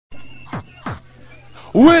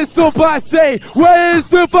Whistle by say, where's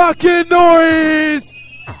the fucking noise?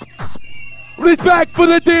 Respect for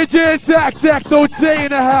the DJ.ATTACK, TECHNO-T in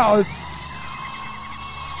the house.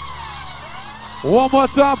 One more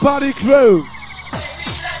time, party crew.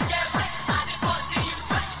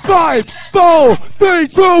 5, 4, 3,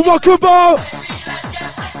 2, 1, come on.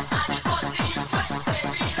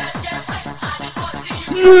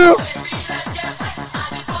 Yeah.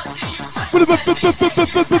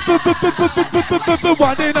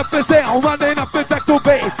 Running up the sound, running up the techno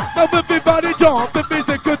bass. Now everybody jump, the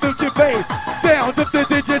music good to your face. Sound of the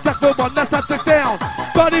DJ.ATTACK, the one that's at the sound.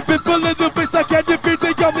 Body people in the face, I can't defeat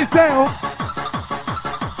the yummy sound.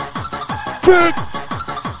 Kick.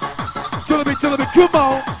 Till me, come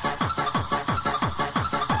on.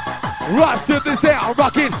 Rush to the sound,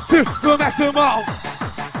 rocking to the maximum.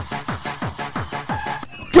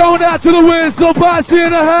 Going out to the whistle boss in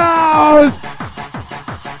the house.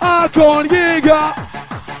 Icon Jäger.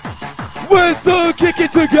 Whistle kick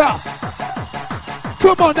it to go.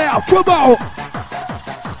 Come on now, come on.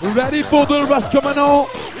 Ready for the rush coming on?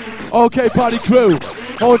 Okay, party crew.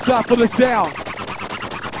 Hold tight for the sound.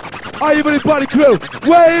 Are you ready, party crew?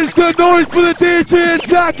 Where is the noise for the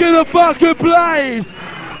DJ.ATTACK in the fucking place?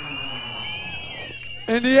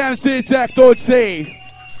 In the MC TECHNO-T.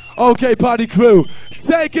 Okay, party crew.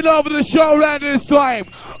 Taking over the show around this time.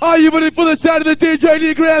 Are you ready for the sound of the DJ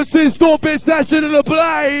League MC STOMPIN session in the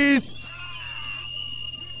place?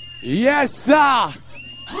 Yes, sir.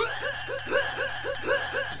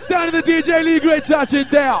 Sound of the DJ League great touching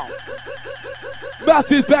down.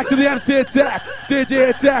 Bounces back to the MC Attack.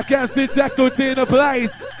 DJ.ATTACK, MC TECHNO-T in the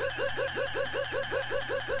place.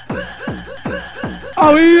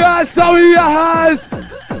 Oh yes, oh yes.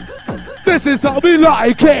 This is how we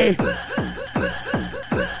like it.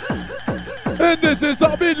 And this is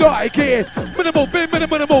how we like it. Minimal beat,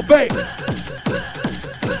 minimal beat.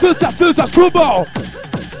 There's a combo.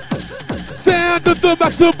 Stand at the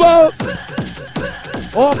maximum.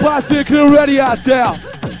 All plastic ready out there.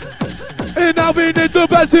 And now we need the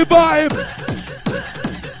best vibe.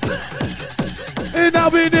 And now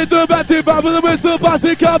we need the best vibe with the whistle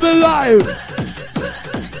bossy coming live.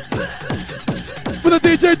 With the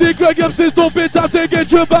DJ Greg MC STOMPIN, time to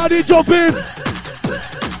get your body jumping.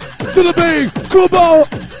 To the beat, come on.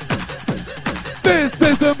 This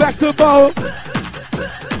is the maximum.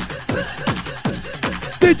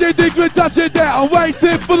 DJ Greg touching down,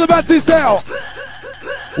 waiting for the bouncy sound.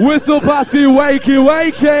 Whistle bossy, wakey,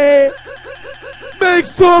 wakey. Make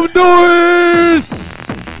some noise!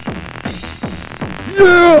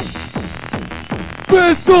 Yeah!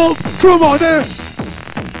 Whistle, come on in!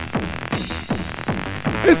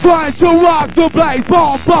 It's time to rock the place,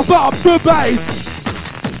 bomb, pop up the bass!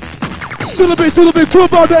 To the beat,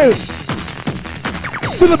 come on in!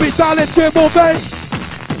 To the beat, now let's get more bass!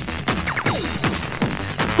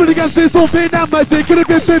 But against this whole beat, now my thing, gonna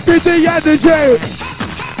be the energy!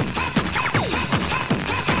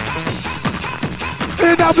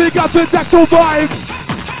 And now we got the techno vibe.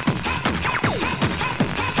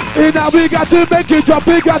 And now we got to make it jump,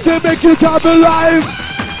 we got to make it come alive.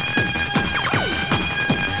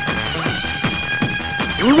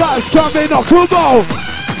 Rush coming on, come on.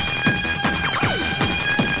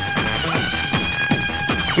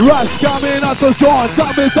 Rush coming out the shore,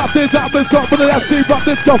 time is up, this time is gone, but let's see what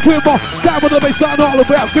this go, come on. Down with the baseline all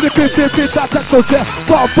around, gonna get that techno-T.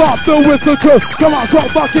 Pop the whistle crew, come on,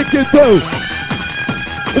 kick it through.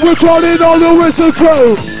 We're calling all the whistle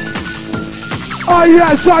crew. Oh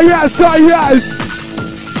yes, oh yes, oh yes.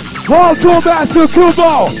 Hardcore master, come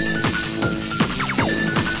on.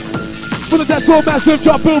 For the death row massive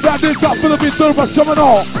jump around this up for the beat, the rush coming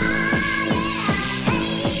on.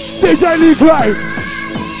 DJ Lee Gray.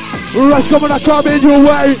 Rush coming out, coming your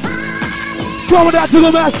way. Coming out to the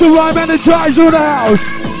master rhyme energizer in the house.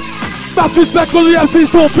 Much respect for the MC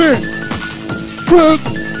STOMPIN.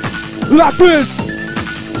 Like this.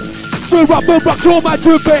 We'll rock to my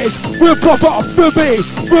true bass. We'll pop up the beat.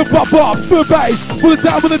 We'll pop up the bass. We'll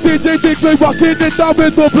down with the DJ Dick, rocking it down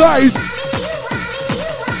with the place.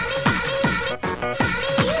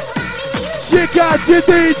 Check out your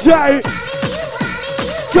DJ.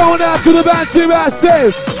 Going out to the band to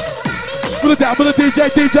massive. We'll down with the DJ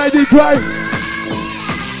Dick.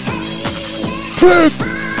 Quick.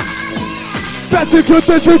 Better good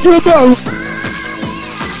this is your move.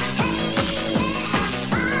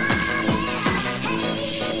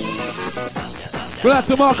 We'll have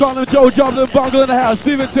to Mark on and Joe Job the Bungle in the house,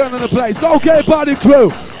 Steven Turner in the place. Okay, party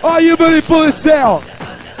crew, are you ready for the sound?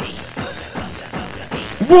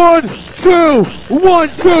 1, 2, 1,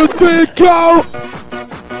 2, 3, go!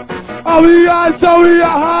 Oh yes, oh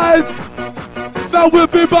yes! Now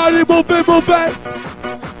everybody moving, moving.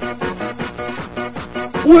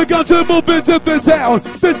 We're going to move into the sound.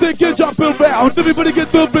 This thing can jump around. Everybody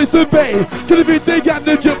get the bass to be. Can everything and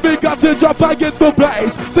the jump, we got to jump, I get the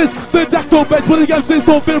bass. This, the tactile bass, when the game's this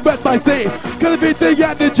won't be red by sea. Can everything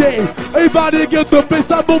and the G. Everybody get the bass,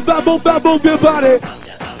 now move, now move, now move your body.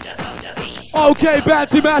 Okay,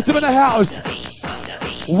 Bouncy Massive in the house.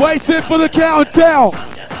 Waiting for the countdown.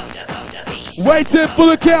 Waiting for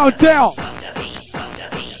the countdown.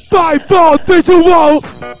 5, 4, 3, 2, 1.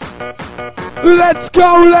 Let's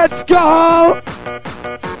go, let's go.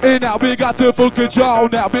 And now we got the full control.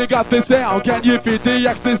 Now we got the sound. Can you feel the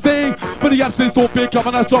ecstasy? But the MC's don't be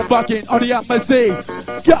coming and stop bucking on the atmosphere.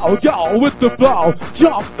 Go, go with the flow.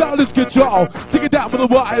 Jump, that is control. Take it down with a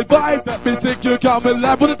wild vibe. Let me think you're coming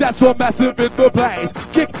live with a dance floor massive in the place.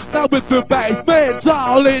 Kick now with the bass. Man, it's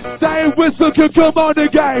all insane. Whistle can come on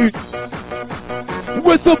again.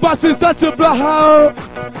 Whistle buses, that's the blow.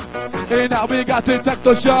 And now we got the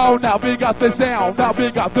techno show. Now we got the sound. Now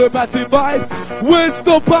we got the massive vibe.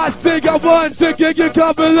 Whistle busting, I want to get you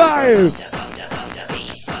come alive.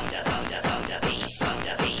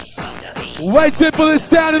 Waiting for the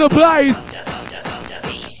sound of the blaze.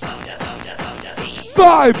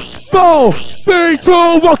 5, 4, 3, 2,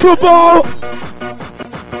 rock and roll.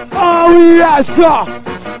 Oh yes, sir.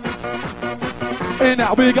 And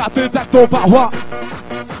now we got the techno power.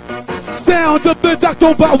 Sound of the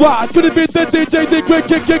techno power. It's gonna be the DJ, the quick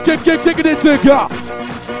kick it into go.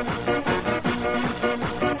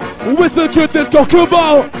 Whistle good, let's go, come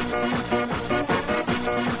on.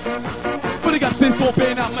 Putting up since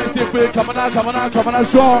stomping out, let's see if we're coming out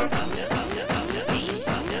strong.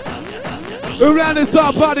 Around this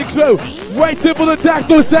our party crew, waiting for the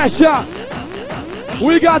techno session.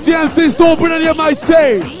 We got the MC stomping and you might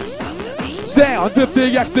say. Sounds of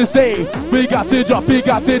the ecstasy. We got the jump, we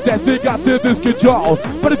got the dance, we got the this control.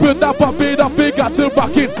 But if we're not pumping up, we got to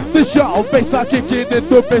rockin' the show. Bassline kicking in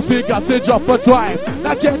the bass, we got the jump for time.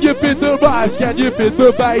 Now can you feel the rise, can you feel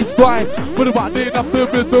the bass line? We're winding up the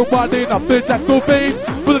rhythm, winding up the techno beat.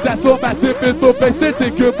 With the dance so massive in the bass, they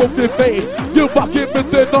think you're moving feet. You're rocking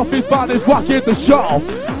with the Northeast bodies, rocking the show.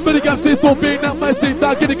 But the MC's stomping out my seat,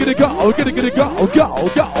 now get it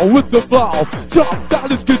go with the flow. Jump,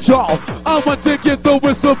 that is control. I want to get the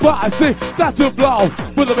whistle, but I see that's a blow.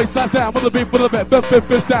 With the bass down, with the beat, with the beat,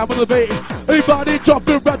 fist down, with the beat. Everybody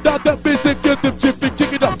jumping right down that music, get them chipping,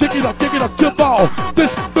 kick it up, come on.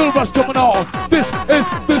 This the rush coming on. This is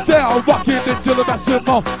the sound, rocking into the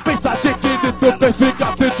maximum. Bassline kicking into the bass, we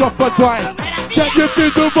got to jump for time. Can you feel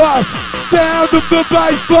the rush? Sound of the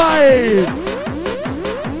bass line.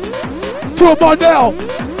 Come on now.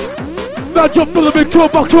 Now jump for the beat, come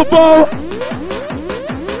on.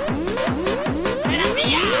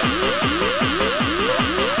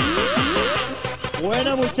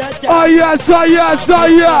 Oh yes, oh yes, oh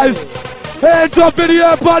yes! Hands up in the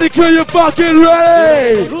air, body crew, you fucking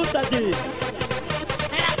ready!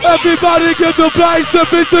 Everybody get the bass, the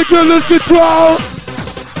beat, the goodness control!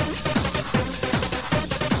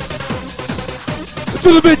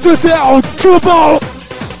 To the beat, to the sound, come on!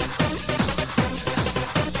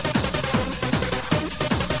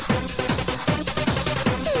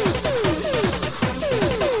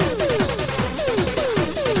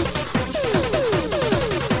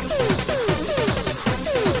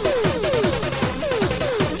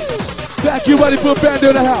 Thank you, buddy, for a band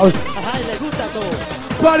in the house.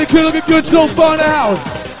 Party crew looking good so far in the house.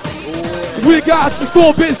 We got the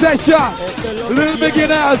STOMPIN session. Little bit in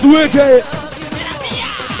the house, wicked.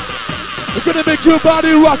 We're gonna make your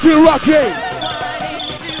body rocky.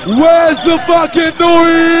 Where's the fucking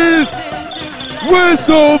noise?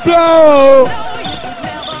 Whistle blow.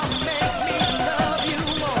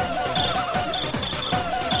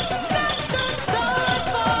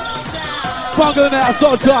 Bungle now,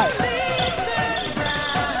 so tight.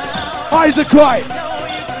 Eyes are quiet.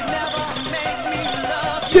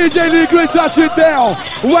 DJ Negro touch it down.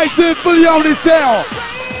 Waiting for the only sound.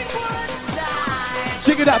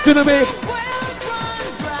 Check it out to the mix.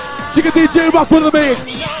 Check it DJ rock with the mix.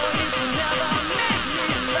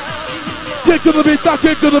 Kick to the beat, now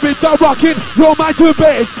kick to the beat, now rockin'. Roll my two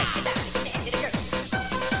bass.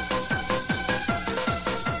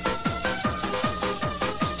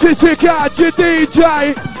 Check out your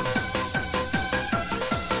DJ.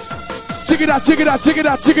 Check it out,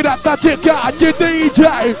 now check out your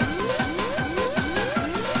DJ.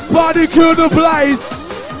 Party crew the blaze.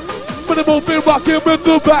 With the moving, rocking with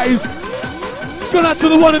the bass. Going out to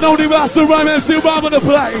the one and only Master Rhyme MC Rhyme on the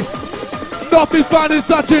place. Northeast finest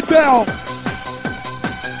touch it down.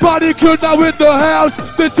 Party crew now in the house.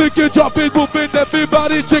 This is your dropping, moving,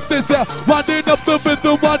 everybody check this out. Winding up the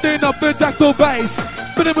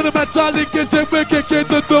Everybody gets it, we're kicking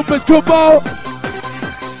the dumpers, come on.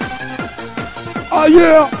 Oh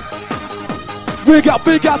yeah. We got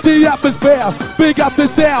the atmosphere, we got the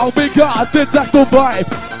sound, we got the techno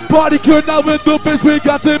vibe. Party crew now with dumpers, we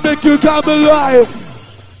got to make you come alive.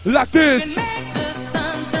 Like this.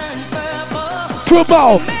 Come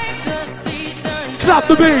on. Clap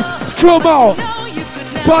the beat, come on.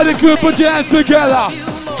 Party crew, put your hands together.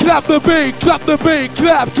 Clap the beat, clap the beat,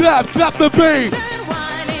 clap, clap, clap the beat.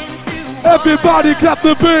 Everybody clap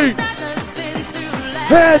the beat.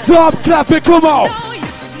 Hands up, clap it, come on.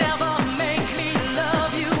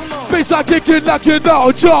 Bass kicking like you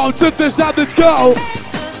know, John, to this side, let's go.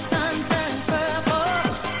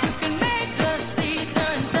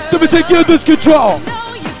 Let me take you this control.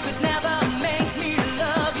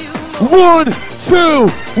 1, 2,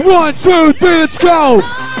 1, 2, 3, let's go.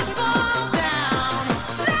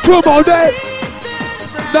 Come on, then.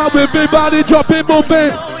 Now everybody dropping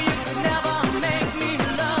movement.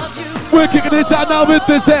 We're kicking it out now with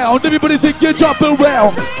the sound. Everybody sing you drop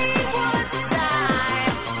around.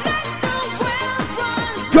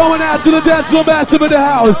 Going out to the dance floor, massive in the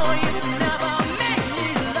house.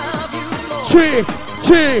 Cheer,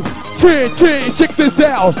 cheer, cheer, cheer. Check this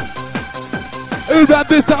out. About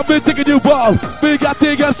this time we're taking you off. We got the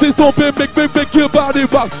MC stomping, make your body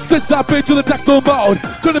rock. Set stop into the techno mode.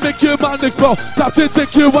 Gonna make your mind explode. Stop to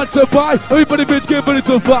take you once a buy. Everybody bitch get ready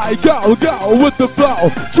to fly. Go, go with the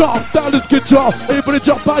flow. Jump down is control. Everybody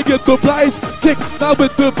jump high, get the place. Kick now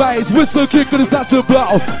with the bass. Whistle kick gonna start to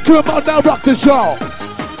blow. Come on now, rock the show.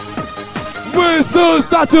 Whistle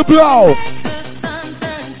start to blow.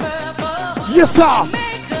 Yes sir.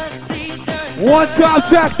 One time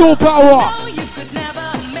techno power.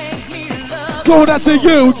 Going out to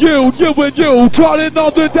you and you, calling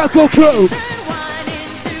on the dance floor crew.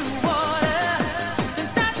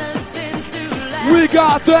 We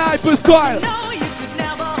got the hyper style.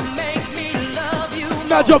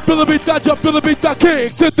 Now jump in the beat, now jump in the beat, now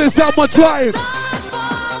kick. Hit this out one time.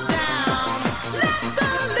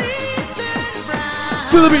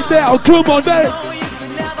 To the beat now, come on then.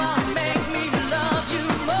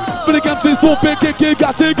 When it comes to stomping, kick, you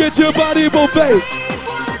got to get your body moving.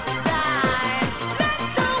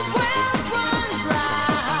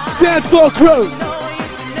 Dance floor crew.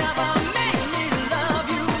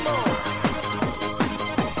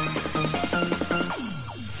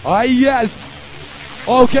 Ah yes.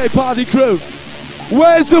 Okay, party crew.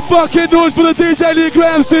 Where's the fucking noise for the DJ Lee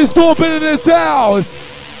Graham stomping in this house?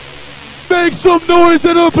 Make some noise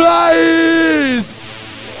in the place.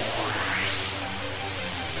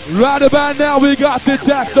 Right about now we got the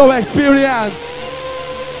techno experience.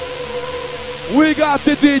 We got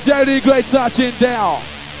the DJ Lee Great touching down.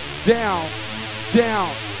 Down,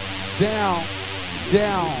 down, down,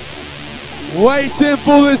 down. Waiting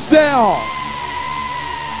for the sound.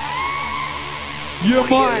 Your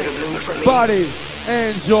mind, body,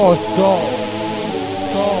 and your soul.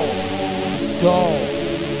 Soul, soul,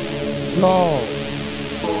 soul,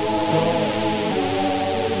 soul,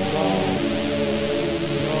 soul.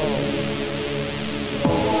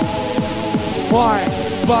 Mind,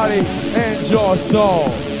 body, and your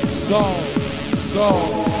soul. Soul,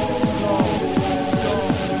 soul.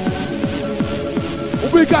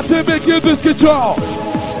 We got to make you lose control.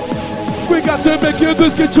 We got to make you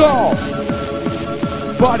lose control.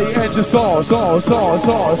 Body and your soul, soul, soul,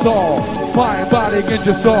 soul, soul. Mind, body and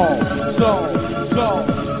your soul, soul, soul,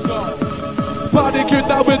 soul. Body get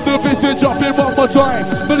down with the fist and drop it one more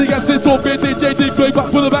time. But the MC stomping, DJ D play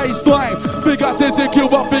back for the bass line. We got to take you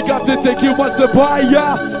up, we got to take you once the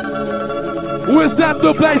fire. We set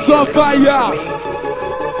the place on fire.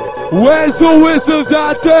 Where's the whistles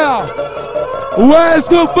out there? Where's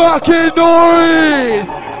the fucking noise?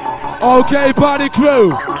 Okay, party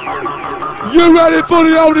crew. You ready for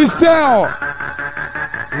the only sound?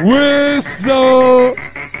 Whistle.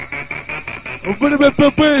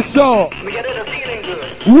 Whistle.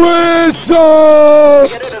 Whistle.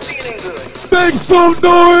 Make some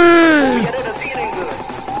noise.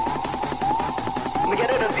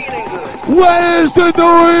 Where's the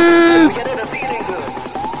noise?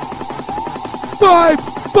 5,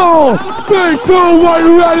 4, 3, 2,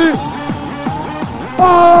 1, ready?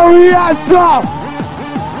 Oh yes, sir!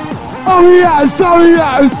 Oh yes, oh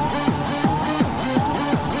yes!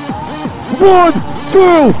 1,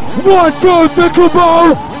 2, 1, 2, think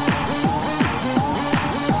about!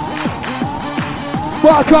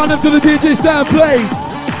 Mark on him to the DJ stand, please!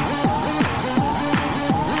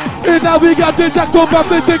 And now we got the techno back,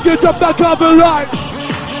 they think you drop that cover line!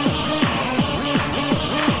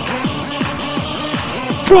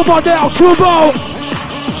 Come on now, come on!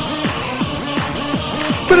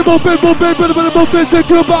 Move, take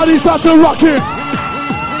your body, start to rock it.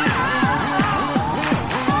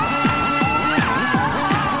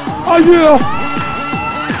 Oh yeah.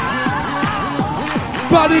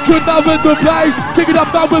 Body could not win the place. Kick it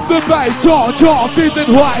up now with the bass. John,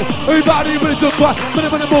 feeling white. Everybody with the fight.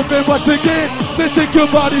 Moving once again. Let's take your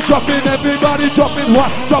body dropping. Everybody dropping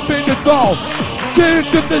what? Dropping the ball. Get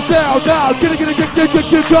into the sound now. Get,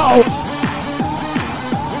 go.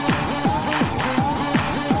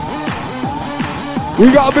 We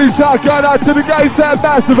got a big shout going out to the Game Set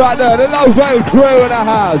Massive out there. The Low Vale crew in the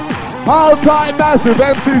house. Hold tight, Massive.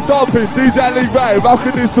 MC Stompin, DJ Lee Ray.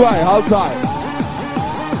 Rocking this way. Hold tight.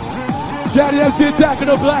 DJ.ATTACK in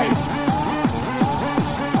the place.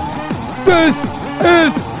 This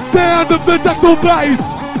is sound of the techno bass.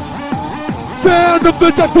 Sound of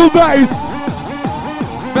the techno bass.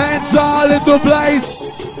 Man's all in the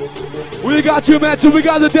place. We got you, man. We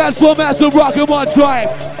got the dance floor master rocking one track.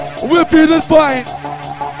 We're feeling fine.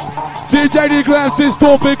 DJ D Grams is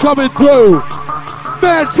stomping coming through.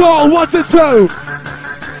 Man's all 1 and 2.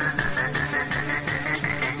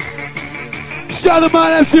 Shout out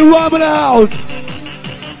my MC Rhyme in the house.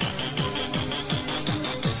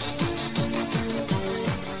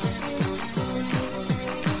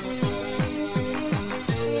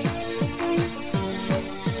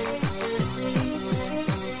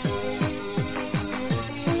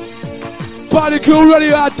 Party crew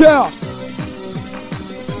ready out there.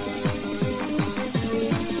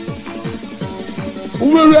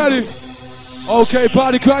 We're ready. Okay,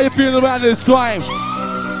 party crew, how you feeling around this time?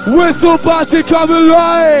 Whistle party coming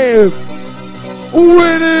live. We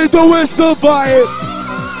need the whistle vibe.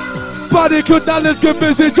 Body could not, let's get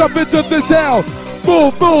busy. Jump into the cell.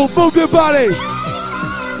 Move your body.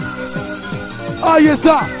 Oh yes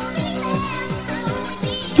sir.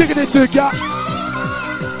 Kicking it to ya.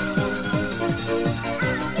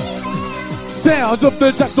 Sound of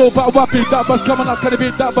the techno power beat that was coming up, can it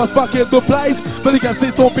beat that was back in the place? But you can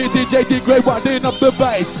see Stompin, DJ D Grey winding up the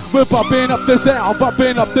bass. We're popping up the sound,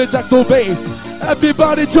 popping up the techno bass.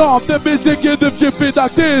 Everybody jump, the music in the jiffy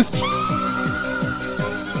like this.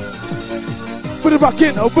 We're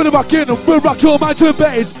rocking, we're rocking my two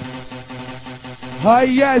bass. Hi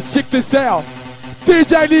yes, check this out.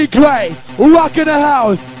 DJ D Grey, rocking the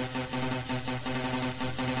house.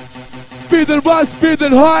 Feeling rush,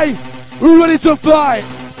 feeling high. Ready to fly.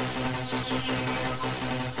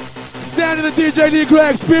 Standing the DJ D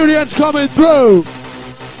Grey experience coming through.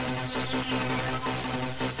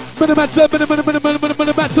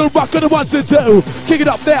 Minimental, rockin' the 1 and 2. Kick it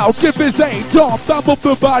up now, give this a jump, down move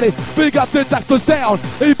the body. We got the techno sound.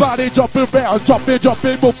 Everybody jumping around, jumping,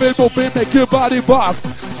 moving, make your body rock.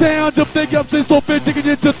 Sound of the MC Stompin, taking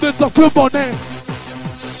you to the top. Come on now.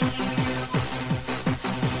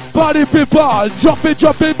 Body people, jumping,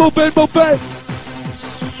 moving.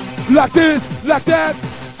 Like this, like that.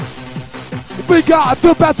 We got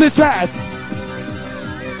the best attack.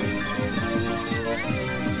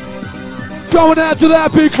 Going out to the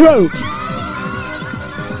happy crew.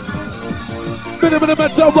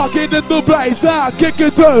 Minimental rocking in the place. Now kick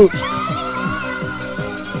it through.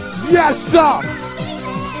 Yes, sir.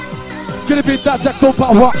 Gonna be that techno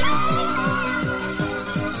power.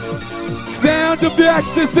 Sound of the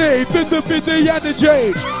ecstasy, feel the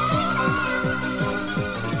energy.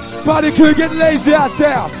 Body crew getting lazy out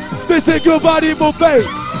there. This is your body moving.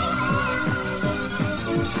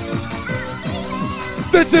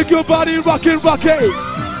 This is your body rocking.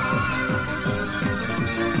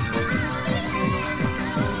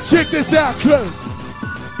 Check this out, crew.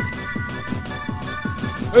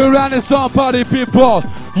 Around the sun, party people.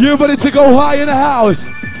 You ready to go high in the house?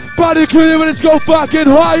 Party crew, you ready to go fucking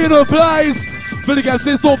high in the place? Billy Games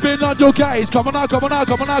is Stompin on your case. Come on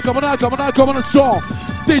strong.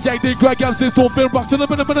 DJ D Greg Games is Stompin, rock to the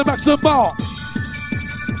minute maximum.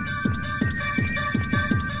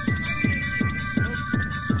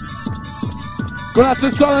 Gonna have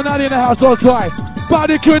to start an in the house all time.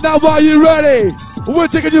 Party crew, now are you ready? We're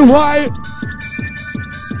taking you high.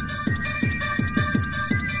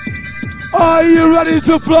 Are you ready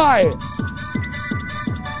to fly?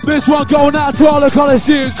 This one going out to all the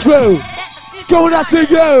Coliseum crew. Going out to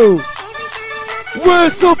you.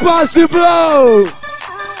 Whistle past the blow.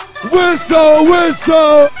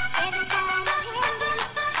 Whistle.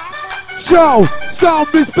 Show some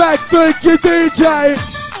respect, thank you DJ.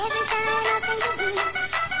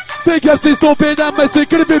 Think of this Stompin and messing,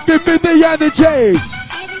 gonna be the energy.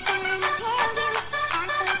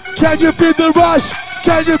 Can you feel the rush?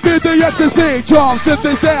 Can you feel the ecstasy? Drums in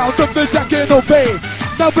the sound of the TECHNO-T.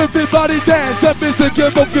 Now everybody dance, the music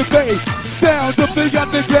give up the bass. Sound of the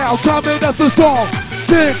underground coming as a song.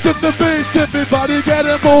 Dig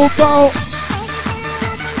boat.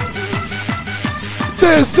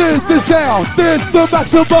 This is the sound, this is the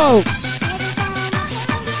maximum.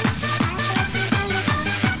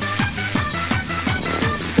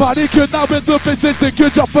 Party could now been the business and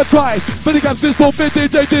good job for twice. But it comes this moment,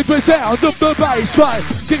 DJ did the sound of the bass line.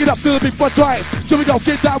 Kick it up to the big front twice. So we go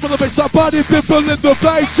get down with the bass line. Party people in the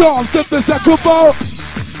bass drum, to the saxophone.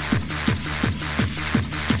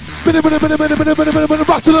 Minute, back to the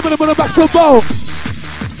minute, back to the boat.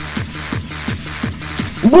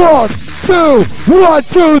 1,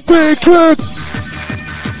 2, 3, click.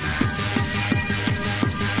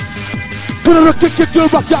 Gonna look, kick to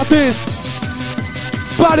rock out this.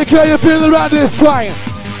 Body can you feel around this train?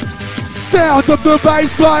 Sound of the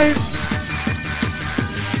bass line.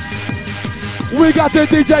 We got the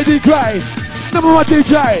DJ D-Gray, #1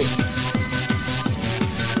 DJ.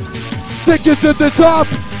 Take it to the top,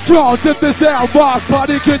 draw to the sound box.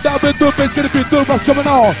 Party kid down with the bass, gonna be the rush coming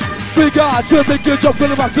on. We got to make a jump from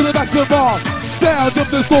the back to the maximum. Sound of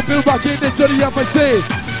the stomping rocking into the FIC.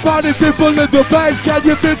 Party people in the bass, can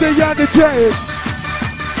you feel the energy?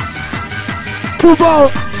 Come on,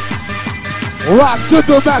 rock to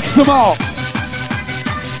the maximum.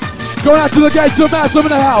 Going out to the gate to maximum in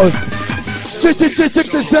the house. Check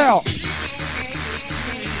this out.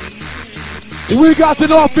 We got the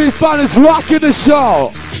Northeast finest rocking the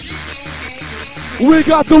show. We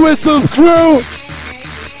got the Whistles crew.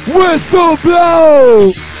 Whistle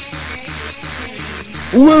blow.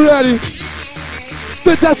 We're ready.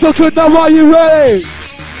 That's so good now. Are you ready?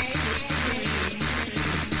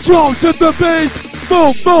 Jump to the bass,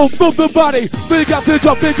 move the body. We got to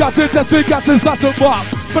jump, we got to dance, we got to start to walk.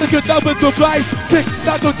 But it goes down with the bass, kick,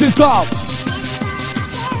 that don't stop.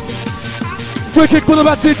 We kick for the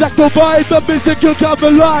bad things that go by, the music will come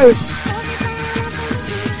alive.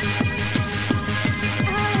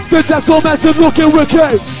 The dance floor massive looking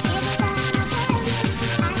wicked.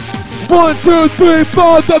 1, 2, 3,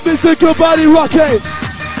 4, the music will body rocking.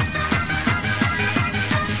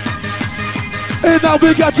 And now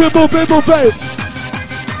we got to move it.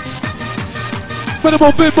 Better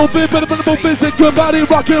move it, and your body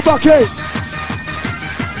rocking.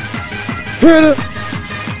 Hit it.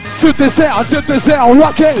 Shoot this out,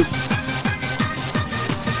 rocking.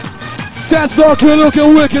 Dance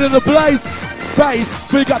looking wicked in the place. Bass,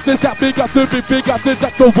 we got this, we got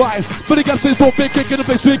the wife. But he got this more big kick in the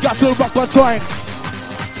bass, we got to rock one time.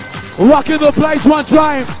 Rocking the place one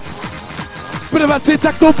time. But about to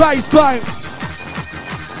attack the bass time.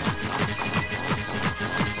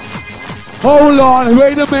 Hold on,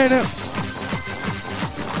 wait a minute.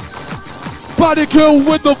 Party crew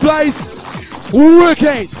with the place.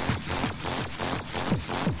 Wicked.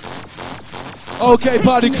 Okay,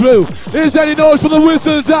 party crew. Is there any noise for the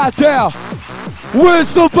whistles out there?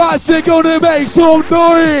 Whistle bossing gonna make some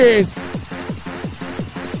noise.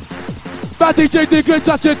 Bad DJ D-Gray,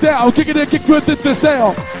 touch it down. Kicking it, kick with the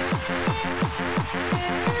sound.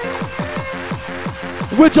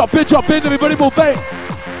 We drop in, everybody move back.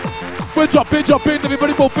 We drop in,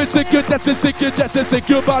 everybody move in, sink it, that's it, sink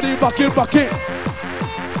your body, rock it.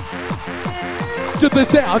 To the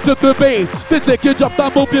sound, to the bass, then take your drop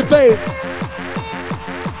down, move your face.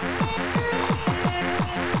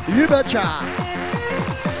 You betcha.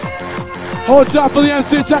 Hold time for the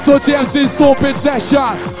MC, TECHNO-T MC Stompin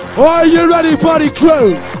session. Are you ready, party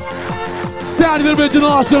crew? Sounding original,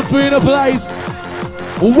 awesome, three in a place.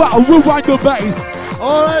 Wow, rewind the bass.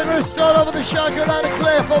 Alright, we're gonna start off with the shock around the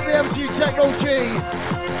cliff of the MC TECHNO-T.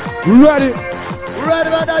 Ready? Right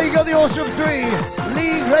about now, you got the awesome three.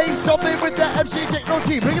 Lee Gray, stomping with the MC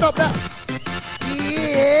TECHNO-T. Bring it up now.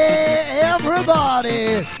 Yeah,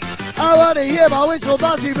 everybody. I want to hear my whistle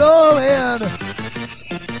bossy blowing.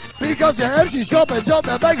 Because the MC stomping's on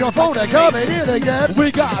the microphone and coming in again.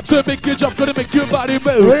 We got to make you jump, gonna make your body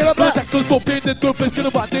move. The techno's stomping, the dope is gonna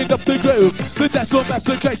wind it up the groove. The dance floor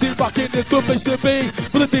master crazy, rocking the dope is the beat.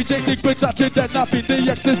 For the DJ D-Gray, touching that nothing,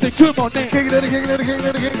 the ecstasy, come on in. Kick it,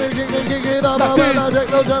 on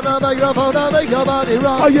the microphone and make your body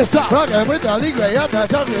rock. Oh yes sir. Rocking with the Lee Gray and the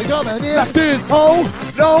TECHNO-T coming in. That's it. Oh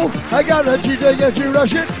no, I got a cheat to get you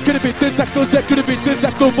rushing. Gonna be the techno-T, gonna be the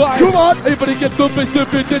techno vibe. Come on. Everybody get the bass, the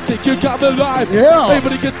beat, you come alive. Yeah.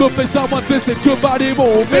 Everybody get the bass, I want this, and your body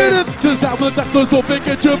moving. Just how the techno's stomping,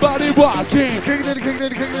 get your body rocking. Kick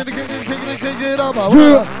it,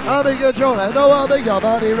 I'll make it your hand, I'll make your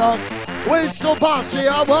body rock. Whistle bossy,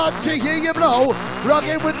 I want to hear you blow.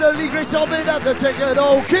 Rocking with the Lee Gray stomping at the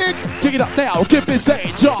TECHNO kick. Kick it up now, give me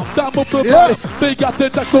say, jump down up the Yeah. bass. They got the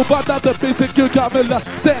techno, but now the basic, you come alive.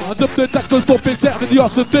 Sound of the techno, stomping, sound of the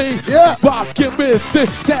awesome thing. Yeah. Rocking with the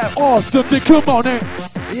sound, awesome thing, come on in.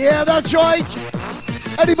 Yeah, that's right.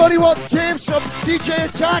 Anybody want tips from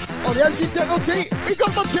DJ.ATTACK on the MC TECHNO-T? We've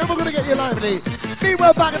got much here, we're going to get you lively.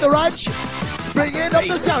 Meanwhile, back at the ranch, bringing up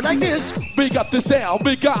the sound like this. We got the sound,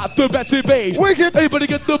 we got the battery bass. Wicked. Everybody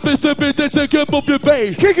get the Mr. Business and get up your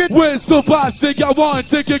bass. Kick it. Where's the bossy? Got one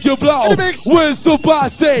to kick your blow. In the mix. Where's the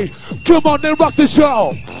bossy? Come on and rock the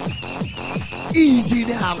show. Easy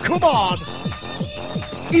now, come on.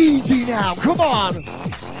 Easy now, come on.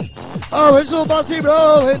 Oh, it's all bossy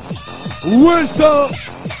blowing. Where's the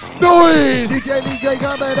noise? DJ Lee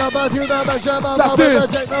coming up to the machine. That's it.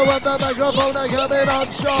 Techno with the microphone coming on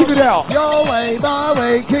show. Check it out. Your way, my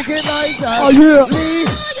way, kick it like that. Oh, yeah. Lee,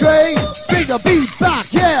 Gray, bring the beat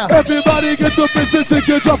back, yeah. Everybody get the business and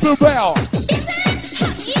get up around.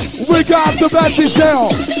 We got the battery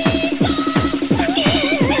sound.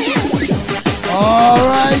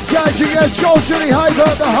 Alright, judging us culturally hype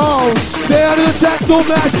at the house. Down to the techno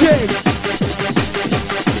magic.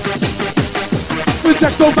 The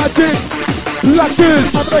techno magic. Like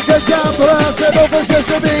this. Abracadabra, se no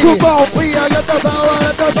fosse me. Come on. We are got the power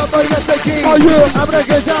and the number get the key. Oh yeah.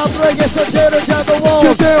 Abracadabra, get some tear down the wall.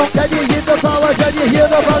 Get down. Can you hear the power? Can you hear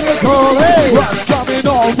the banging call? Hey! Rock coming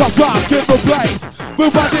on, rock in the place. We're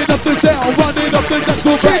running up the sound, running up the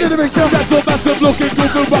techno bass. Techno massive looking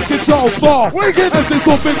good, we're rocking so far. Wicked. As this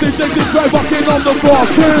open, they take this right, rocking on the floor.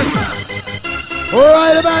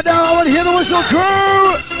 Alright, about now, I want to hear the whistle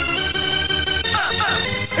crew.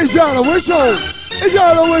 Is that a whistle? Is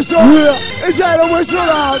that a whistle? Yeah. Is that a whistle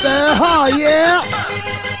out there? Huh, yeah?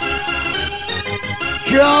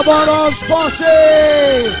 Come on,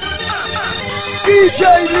 Spossy! DJ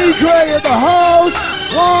Lee Gray in the house.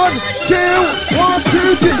 1, 2, 1,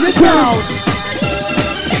 2, 3, get down.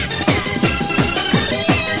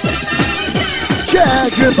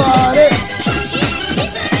 Check your body.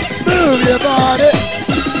 Move your body.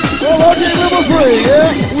 Well, watching number 3,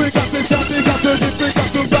 yeah? We got the sound, we got the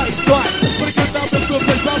right.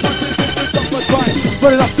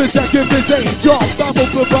 Put it up the second, this ain't jump, I'm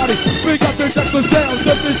over body. We got the techno sound,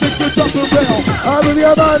 let this thing go jump around. I'm in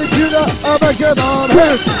your body, Judah, I'm a shit on it.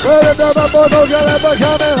 Where the motherfucker gonna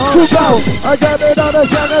coming home show. I got it on the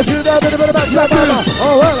sound, I shoot up in a bit of a mama.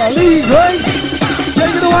 Oh, well, I leave, right?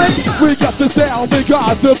 Take it away. We got the sound, we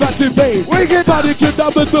got the battery bass. We get body, get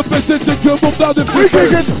down with the business and come up down the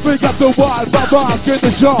frequency. We got the wild, rock in the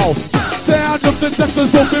show. Sound of the techno,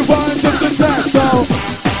 so we wind up the techno.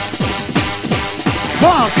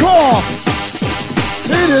 Hardcore!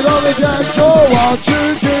 Hit it on the dance floor. 1,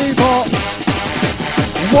 2, 3, 4.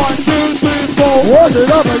 1, 2, 3, 4. Was it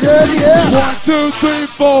up again? Yeah. 1, 2, 3,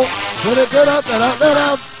 4. Let it up, let up, let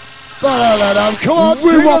up. Let up. Come on, We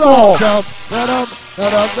sing want along. more. Let up,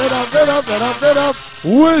 let up, let up, let up, let up, let up.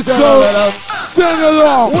 Whistle, sing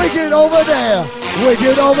along. Wicked over there.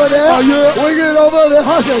 Wicked over there. Oh, yeah. Wicked over there.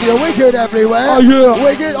 I said you're wicked everywhere. Oh, yeah.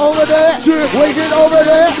 Wicked over there. Chip. Wicked over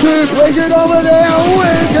there. Chip. Wicked over there.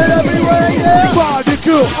 Wicked everywhere, yeah. Body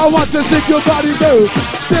cool, I want to see your body move.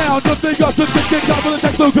 Sound of the got to kick out with the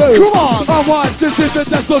techno groove. Come on. I want to see the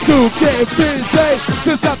techno groove. Get busy.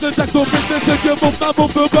 Just have the techno business and give up my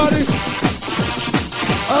move your body.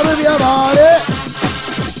 Out of your body.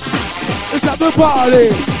 It's at the party.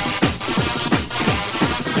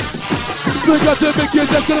 We got to make you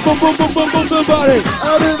dance to the boom, boom, boom, boom, boom, boom, body.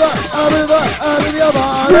 Out of your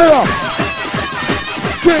body. Yeah.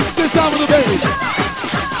 Kick this out of the bass.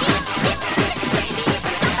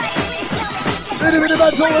 Little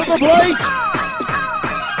bands all over the place.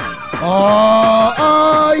 Oh,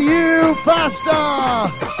 are you faster?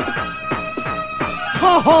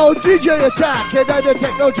 Oh, DJ.ATTACK, and then the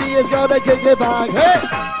technology is gonna kick it back. Hey,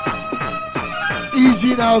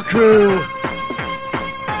 easy now, crew.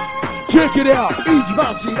 Check it out. Easy,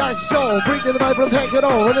 bossy, nice soul. Bring to the mic from TECHNO-T.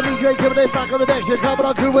 And the lead great coming in back on the decks. Here coming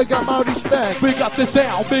on, crew. We got my respect. We got the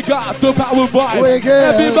sound, we got the power vibe. Wicked.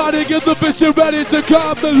 Everybody get the bitch ready to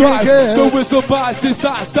come to life. Wicked. The whistle bossy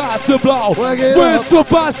start to blow. Wicked. Whistle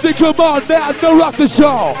bossy, come on now, to rock the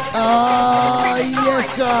show. Yes,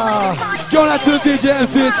 sir. Going out to the DJ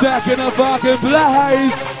ATTACK in a fucking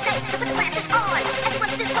place.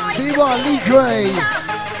 B1, Lee Gray.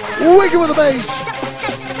 Wicked with the bass.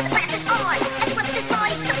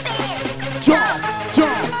 Jump,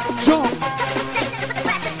 jump, jump.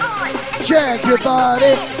 Check your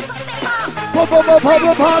body. Pump up,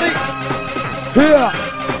 party. Here.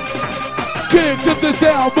 Kick to the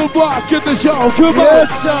sound, we're rocking the show. Come on. Yes,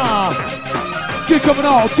 sir. Keep coming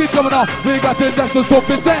on, keep coming on. We got the national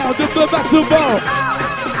stomping sound of the maximum.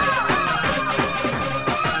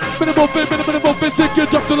 Minimal bit, take your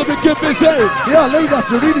drop to the big busy. Yeah, Lee, that's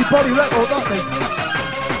a really body record, that thing.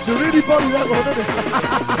 It's a really body record, isn't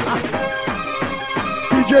it?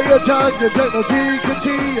 DJ.ATTACK, the TECHNO-T,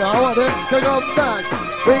 continue. I want it to come back.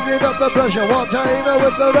 Bringing up the pressure, one time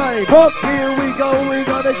with the rain. Here we go, we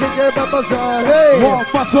gotta kick it up a side. Hey! One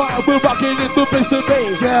more time, we're rocking in the place to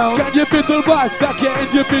be. Down. Can you feel the rise? Can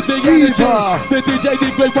you feel the energy? The DJ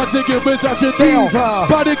did great once again, we're touching down.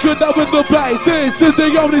 Body good up with the bass, this is the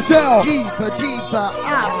only sound. Deeper, deeper,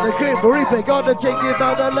 out the crib, reaper. Gotta take you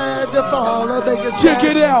by the land to fall, make it check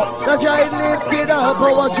it out. That's right, lift it up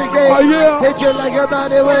once again. Oh yeah. Hit you like a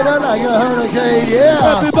body winner, like a hurricane,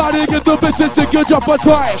 yeah. Everybody get the business to get drop a twice.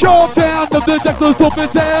 Jump down of the techno-stomping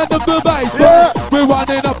sound of the bass. Yeah. We're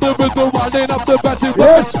running up the rhythm, running up the batting.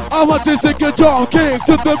 Yes. I want to take a drum kick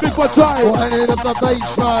to the big one time. Winding up the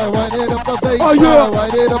bass line, winding up the bass Oh, line, yeah.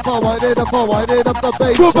 winding up the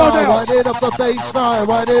bass Come on line, now. winding up the bass line,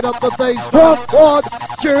 winding up the bass line. 1,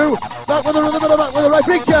 2, back with the rhythm and back with the right,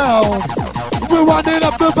 big down, We're running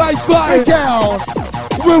up the bass big line. down.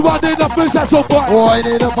 We're running up the saxophone.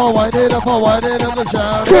 Winding up the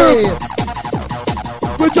sound. Hey.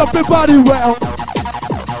 We're jumping body round.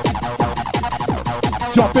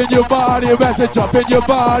 Jumping your body around, say jumping your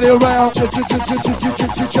body around. Jumping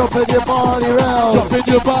your body around. Jumping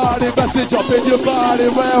your body around, say jumping your body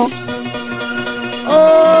around.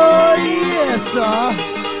 Oh yes, sir.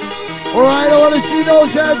 All right, I want to see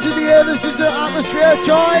those hands in the air. This is the atmosphere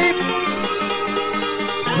time.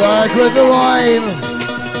 Back with the rhyme.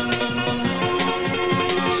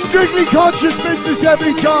 Strictly conscious business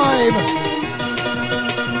every time.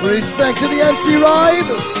 Respect to the MC rhyme.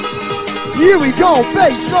 Here we go,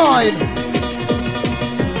 bass line.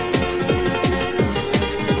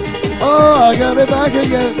 Oh, I got it back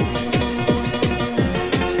again.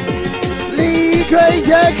 Lee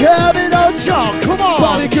Crazy coming on jump, come on.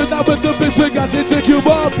 Body good up with the bitch, we got to take you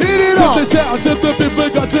up. Beat it up. Put the sound to the bitch, we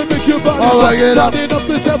got to make you body. Oh, I get up. Running up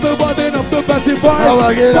the sound, running up the bassy vibe. Oh,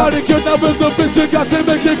 I get up. Body good up with the bitch, we got to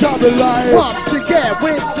make you come alive. Once again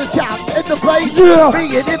with the tap in the place, Yeah.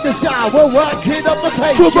 being in the sound, we're working up the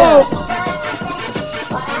pace. Come yeah. on.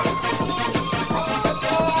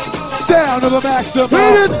 Down to the maximum.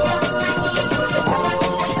 Beat it.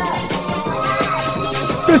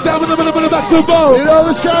 Fist down with the maximum. You know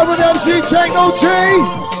the sound with MC TECHNO-T.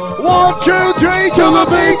 1, 2, 3 to the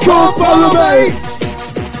beat, come follow me.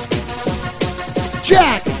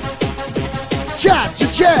 Jack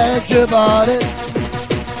your body.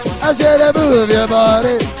 I said I move your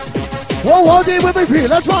body. One day with me, feel,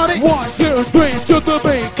 let's party. 1, 2, 3 to the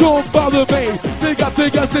beat, come follow me. They got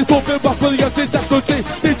this moving back for the MC TECHNO-T.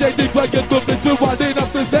 DJ Nick like it, the bitch, we're winding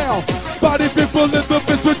up the sound. Body people in the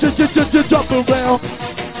bitch, we just jump around.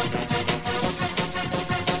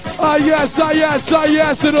 Ah yes,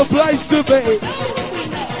 in a place to be.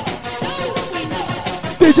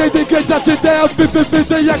 DJ Nick gets touch it down, 50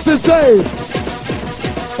 ecstasy.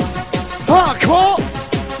 Hardcore.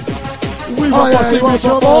 We Oh want yeah, you want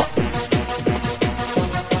some more?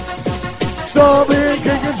 Stompin,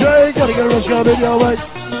 kick and shake, gotta get a rush coming your way.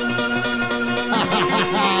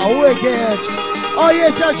 Wicked. Oh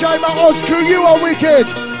yes, that's right, my Oscar, you are wicked.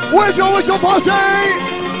 Where's your whistle posse?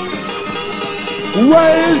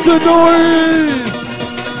 Raise the noise!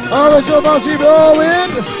 Oh, whistle posse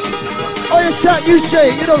blowing. Oh, you tap, you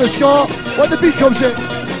say, you know the score. When the beat comes in. 1, 2,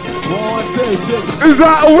 3. Is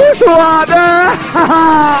that a whistle out there?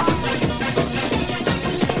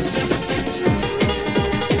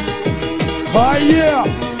 Oh yeah!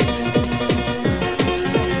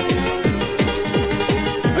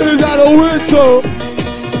 Is that a whistle?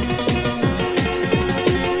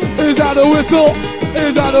 Is that a whistle?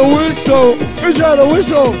 Is that a whistle? Is that a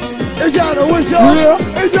whistle? Is that a whistle? Yeah.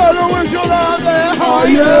 Is that a whistle out there? Oh,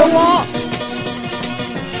 You yeah. know what?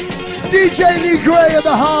 DJ Lee Gray in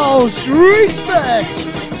the house. Respect.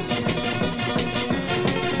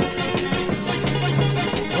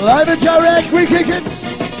 Live and direct, we kick it.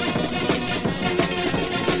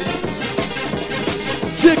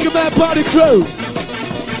 Chicken Man Party Crew!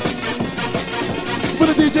 With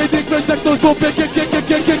the DJ Dick Red TECHNO-T, kick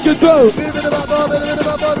it through!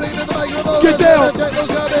 Get down!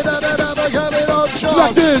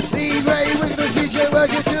 Like this! Lee Gray with the DJ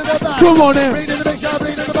working to the back. Come on in! Bring to the mix,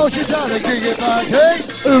 bring to the motion down and kick it back, hey?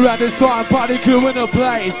 Around this time, Party Crew in the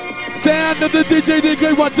place! Sound of the DJ Dick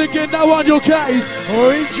Red once again, now on your case!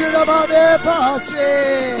 Reaching about their posse.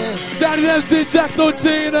 Standing MC TECHNO-T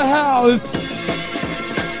in the house!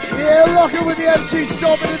 Yeah, rocking with the MC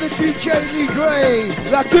Stompin and the DJ Lee Gray.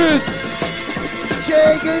 Like this!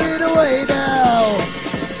 Taking it away now.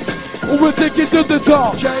 We'll take it to the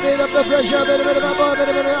top! Shining up the pressure.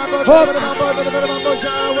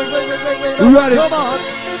 Ready. Come on.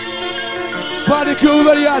 Party crew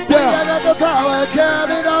ready out We there. got the power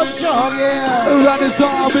coming on strong, yeah. Around this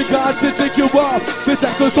arm, we got to take you off. The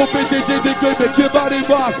techno stomping DJ, they could make your body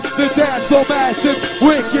rock. The dance so massive,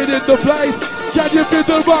 wicked in the place. Can you feel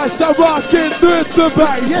the rush? I'm rocking with the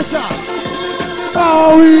bass. Yes, sir.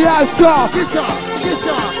 Oh, yes, sir. Yes, sir. Yes,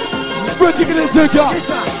 sir. We're taking it to go. Yes,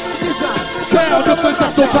 sir. Yes, sir. Sound of the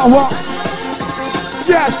techno power.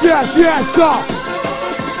 Yes, yes, yes, sir.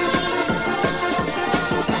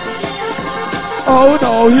 Oh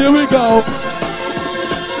no, here we go.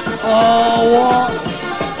 Oh, what?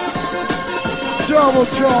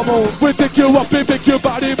 Trouble. We pick you up and pick your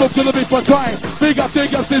body, move to the beat for trying. We got the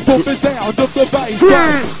guts, this boom is sound of the bass.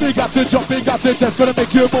 We got the jump, we got the dance, gonna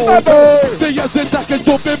make you move. The yes and attack and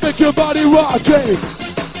boom and make your body rocking.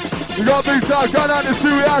 We got big shout, going out to see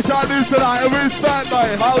we are shouting news tonight, and we spent,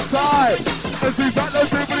 mate, how tight. And see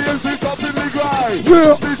TECHNO-T, and see STOMPIN the grind.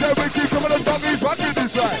 DJ Wiki coming on top, he's rocking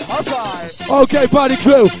this way, how tight. Okay, party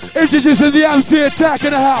crew, introducing the MC Attack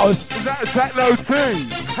in the house. Is that a TECHNO-T?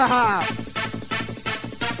 Haha.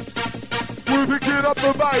 We're picking up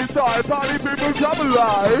the bass side, party people come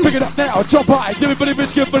alive. Pick it up now, jump high, everybody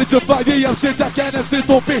bitch, get ready to fight. The MC Attack and MC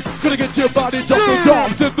STOMPIN, gonna get your body jumping,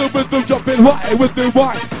 jump, to the rhythm, jumping right with the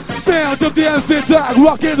white. Sound of the MC Attack,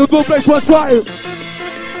 rocking the boom bass, what's right? Is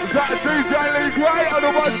that a DJ Lee Gray on the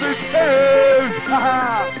ones and twos?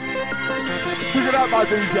 Haha. Check it out, my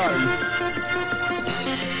DJs.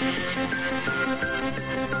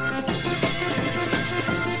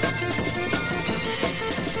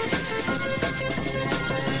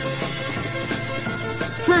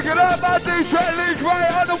 Check it out, my DJ Lee Gray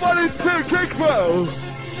on the 1 and 2 kick flow.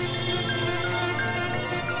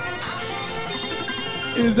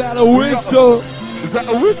 Is that a whistle? Is that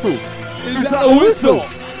a whistle? Is that a whistle?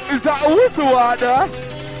 Is that a whistle out there?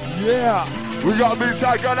 Yeah. We got a big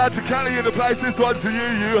shout going out to Kelly in the place. This one's for you.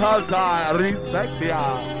 You have time. Respect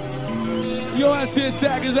ya. Yo, MC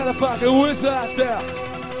Attack, is that a fucking whistle out there?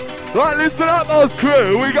 Right, listen up, Oz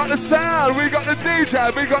crew. We got the sound, we got the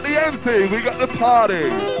DJ, we got the MC, we got the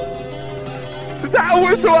party. Is that a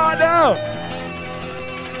whistle out there?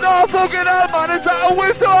 No fucking hell, man. Is that a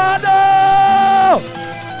whistle out there?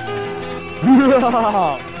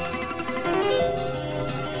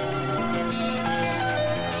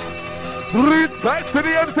 Respect to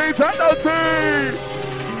the MC TECHNO-T.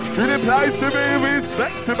 In a place to be,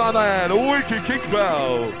 respect to my man. Wicked kick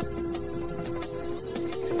well.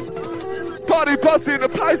 Party posse in the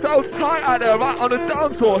place out tight out there, right on the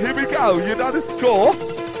dance floor. Here we go, you know the score.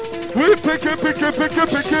 We're picking up the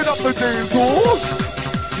dance floor.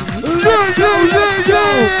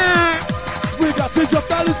 Yeah. We got pitch up,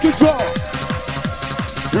 that is control.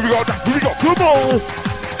 Here we go, come on.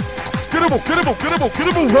 Get him, right.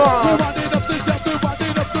 We're running up the sound, we're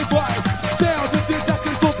running up the vibe. Sound of the attack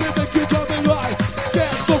is open, make you coming right.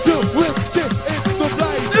 Dance so good, with this in the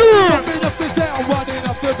place. Running up the sound, running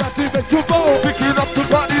up the back, make you move. Picking up the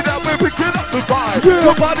body, now we're picking up the vibe.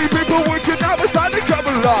 Yeah. The body people working, now it's time to come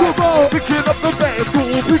alive. Come on. Picking up the bass,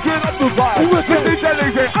 picking up the vibe. Whistle. With the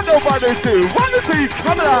jellyfish, I know what they do. Wanna see,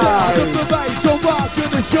 come alive. Sound of the bass, don't rock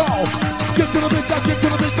in the show. Get to the bitch, I get to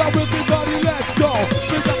the bitch, I will be body, let's go.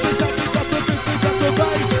 We got the sound, we got the bitch, we got the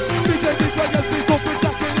bass. DJ Big Bang, let's be so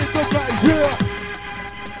protected in the place, yeah.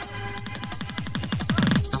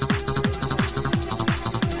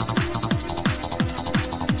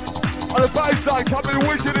 On the baseline, coming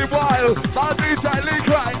wicked and wild. My DJ Lee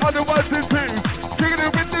Gray on the 1s and 2s. Kicking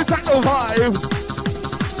it with the techno vibe.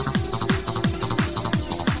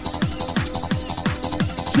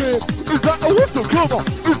 Shit. Is that a whistle? Come on.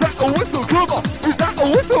 Is that a whistle? Come on. Is that a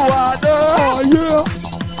whistle out there? Oh yeah.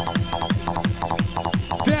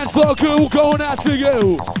 Dance floor crew going out to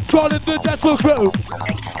you. Calling the dance floor crew.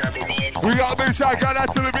 We got a big shout going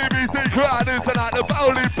out to the BBC crowd and tonight, the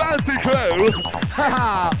Bowley Bouncy crew.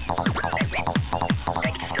 Haha.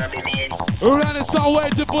 Around the sun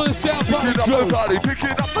waiting for the sound party Picking up crew. the body, picking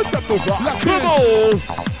up the tempo vibe. Like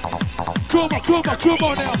Come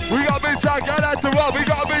on now. We got a big shout going out to Rob. We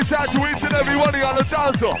got a big shout to each and every one of you on the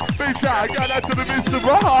dance floor. Big shout going out to the Mr.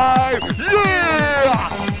 Vibe. Yeah!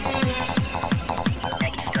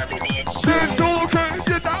 It's all good,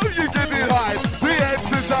 you know you get it right. The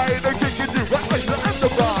entertainer kicking you right like the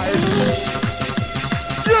vibe.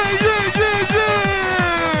 Yeah!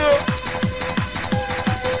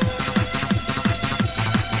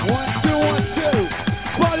 1, 2, 1, 2.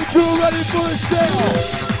 Party crew ready for the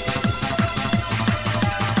sale.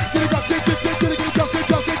 Get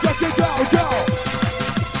it go.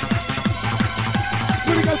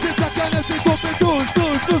 When you go sit back and let's take off and do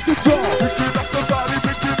control. Picking up the body,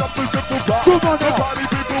 picking up the simple vibe. Come on now. The body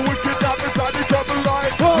people wicked out, the body come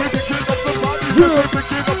alive. We're picking up the body.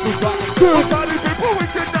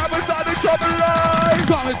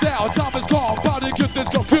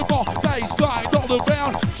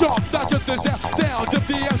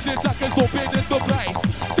 TECHNO-T stomping in the place.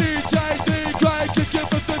 DJ.ATTACK kicking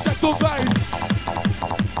with the techno bass.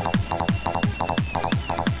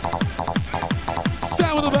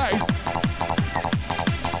 Stand with the bass.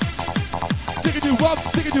 Taking you up,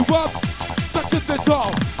 back to the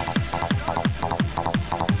top.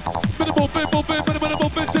 Minimal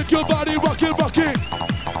fit, take your body rocking.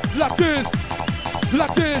 Like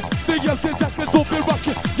this. The young TECHNO-T stomping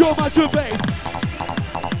rocking. You're my debate.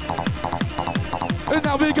 And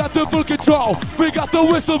now we got the full control. We got the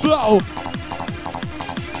whistle blow.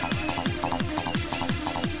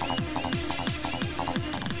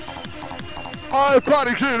 Alright,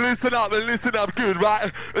 party crew, listen up good, right?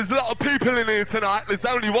 There's a lot of people in here tonight. There's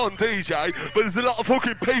only one DJ, but there's a lot of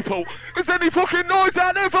fucking people. Is there any fucking noise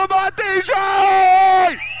out there for my DJ?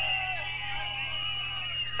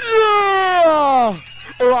 Yeah!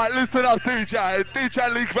 Alright, listen up,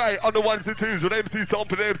 DJ Lee Gray on the ones and twos with MC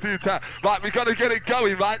Stompin and MC Attack. Right, we gotta get it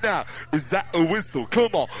going right now. Is that a whistle?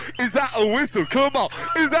 Come on. Is that a whistle? Come on.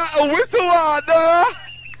 Is that a whistle out there?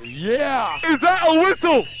 Yeah. Is that a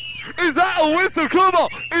whistle? Is that a whistle? Come on.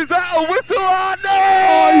 Is that a whistle out there?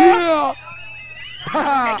 Oh yeah.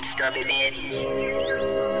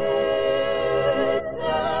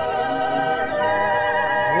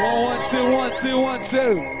 One,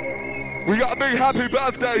 two. We got a big happy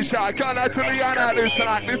birthday shout. Going out to Leanna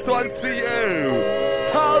tonight. This one's to you.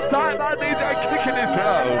 Hold tight, my DJ kicking his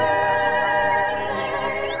go.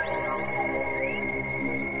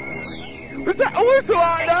 Is that a whistle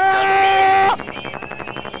out there?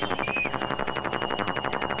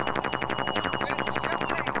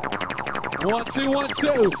 One,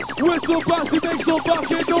 two. Whistle box, it makes some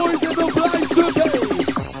fucking noise in the place today.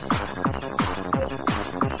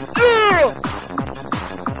 Yeah!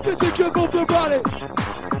 This is good for the body.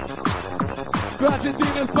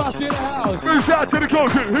 Argentina's boss in the house. Move out to the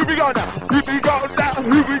culture. Here we go now. Here we go now.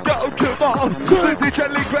 Here we go. Come on. This is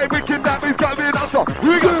Kelly Gray. We can that means coming up. Here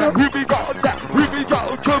we go now. Here we go now. Here we go.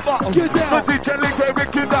 Come on. Get down. This is Kelly Gray. We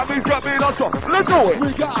can that means coming up. Let's do it. We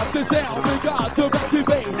got the sound. We got the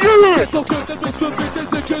activate. Yeah. It's so good that Mr. Business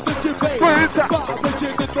is good that you pay. Where is that? Bob and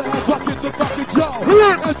Jim in the house. Rockin' the fucking jaw.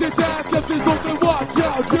 Yeah. As this ass gets this open watch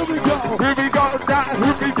out. Here we go. Here we go now.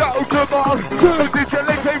 Here we go. Come on. This is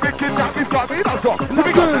Kelly Gray. We can that means coming up. Here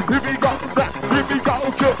we go. Here we go now. Here we go.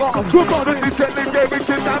 Come on. This is Kelly Gray. We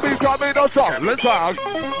can that means coming up. Let's rock.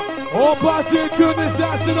 All party and goodness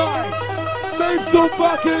out tonight. Make some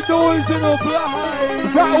fucking noise in the place.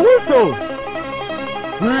 Is that a whistle?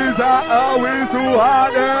 Is that a whistle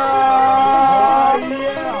out there?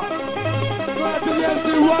 Yeah. Right to the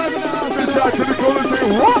MC right now. Bitch out to the corner say,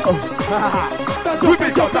 what? Here we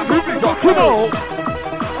go, come on.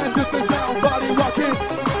 And just the sound body rocking.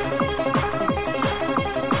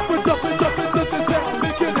 We're jumping to the sound.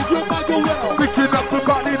 Making it your mind go well. Picking up the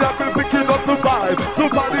body, that been picking up the vibe.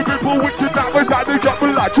 Somebody people wicked that was out, they got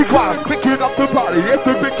me like you climb. Picking up the body, yes,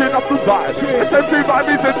 they're picking up the vibe. It's empty vibes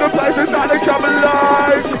in the place, it's how they come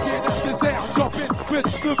alive. Picking up the sound, jumping with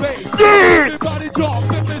the bass. Yeah. Everybody jump,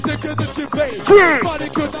 the music is the debate. Yeah. Body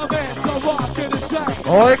could not man, so rockin' and sing.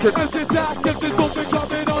 Oh, I can. As this act, if this open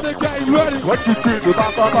coming on the game, ready? What you do, the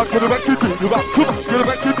back, gonna back you to the back. Come on, gonna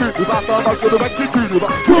back you to the back, gonna back you to the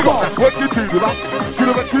back. Come on, what you do, the back,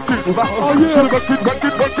 gonna back you to the back. Oh yeah. Gonna back you to the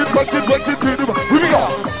back. Here we go.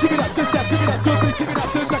 Give it up,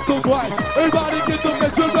 to techno twice. Everybody get the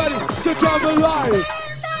mixer ready to come alive.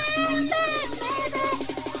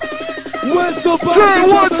 Where's the body? Say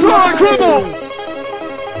one time, come on.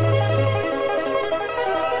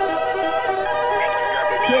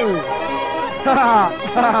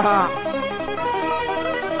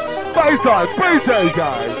 Baseline,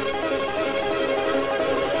 guys.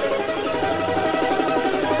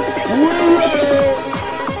 We're ready.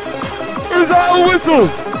 Is that a whistle?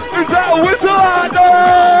 Is that a whistle out there?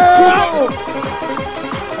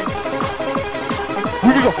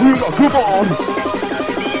 Here we go, come on.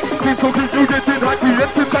 People can do this in happy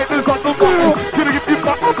entertainers on the wall. Gonna give you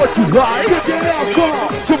my what you like. Get it out, come on.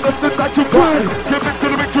 Some of the that you like. Give it to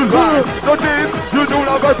the make you like. No this, you do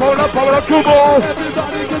not go power up, come on.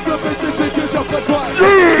 Everybody get the business, take it up and twice.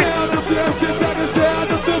 Yeah. Sound of the engine, that is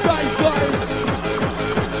sound of the baseline.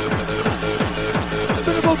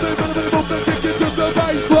 Minimum, take it to the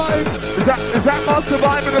baseline. Is that Master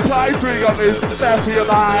Vibe in the place? We got this there for your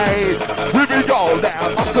mate. Here we go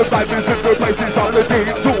now. Master Vibe is in the places on the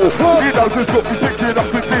D-tool. He knows it's got me picking up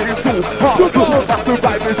the D-tool. Master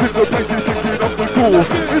Vibe is in the places picking up the tool.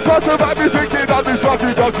 It's Master Vibe is picking up this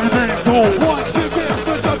rocky doggy D-tool. Once again,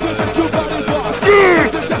 the doctor makes your body rock. Yeah!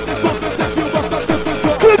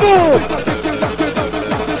 Come on!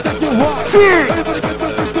 Yeah! Everybody get the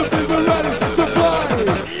business, we're ready to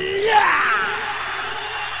fly.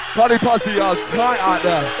 Funny posse are tight out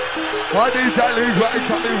there. My DJ Lee's ready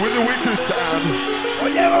coming with the wicked sound.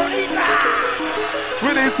 We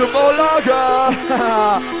need some more lager.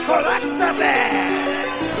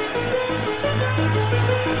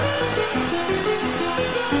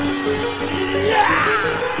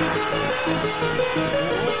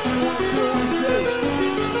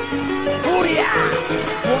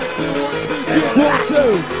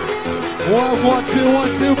 One,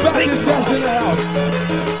 two, back in the house.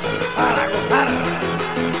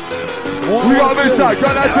 We got this side, go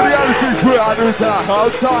down to the other street crew out of town.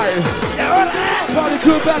 Hold tight. Party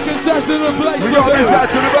crew back in the place. We got this side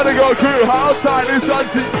to the Bendigo crew. Hold tight, this one's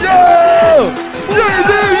yeah!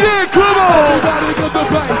 Yeah, come on! Everybody got the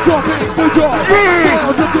bass, drop it, we drop.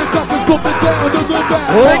 Down to the top and drop it down to the back.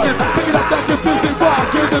 Pick it up like a building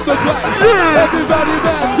rock into the place. Everybody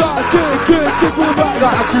dance, kick with the back.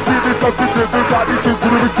 I can see this up to everybody to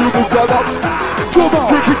put it to the club up. Come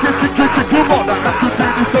on. Come on. I can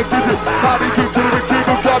see this up to everybody to put it to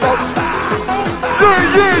the club up.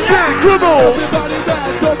 Yeah, come on. Everybody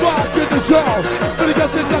dance, so rock in the show. But it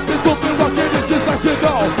got this up and drop it, rock it, it's just like you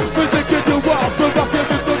know. Music in the world, but rock it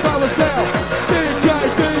with the power sound. DJ,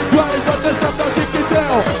 but let's not kick it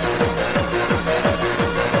down.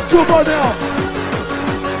 Come on now.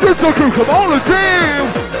 This will come on the team.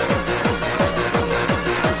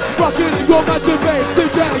 Rockin' and go back to base,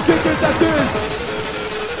 DJ, kick it that thing.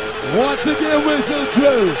 Once again, Whistle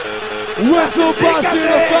Crew. Whistle Boss in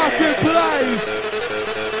the fucking place.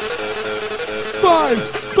 5,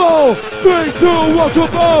 4, 3, 2, 1,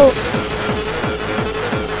 come on.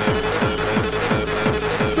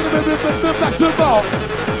 Back to the ball.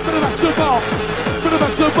 Back to the ball.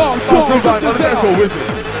 Back to the ball.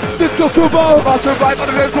 Disco, come on. Master right on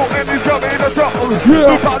the dance floor and he's coming in the trouble.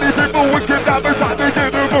 The party people wicked down beside the kid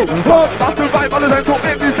in the room. Master right on the dance floor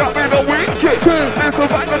and he's coming a wicked. There's a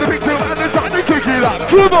right on the big two and they're trying to kick it up.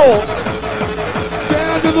 Come on!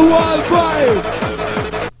 Stand in the wild fire.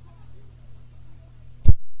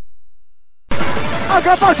 I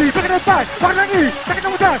got party, taking it back, back on you,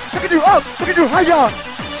 taking it down, taking you up, taking you higher.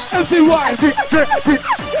 MC White.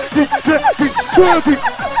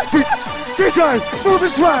 DJ, move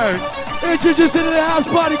this way. Introducing the house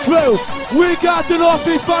party crew. We got the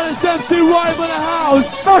Northeast finest MC Rhyme in the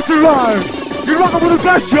house. Master Rhyme, you're rocking with the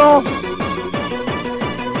best, y'all.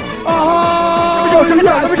 Oh, let me go,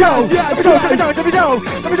 let me go, yeah, let me go, check it down, let me go,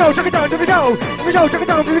 let me go, check it down, let me go, let me go, check it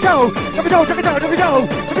down, let me go, let me go, check it down, let me go,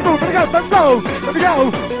 let me go, let's go, let me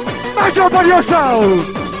go. Smash up on yourself.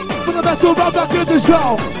 For the best of round back in the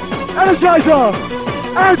show. Energizer,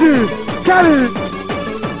 Andy, Kelly,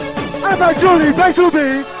 and my Julie, thanks to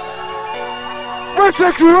me. We're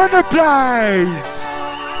secure in the place.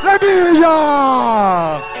 Let me hear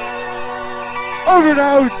ya. Over and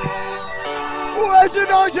out. Where's the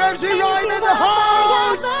noise, MC Rhyme in the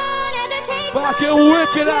house? Fucking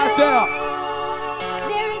wicked out there.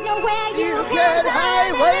 There is nowhere You can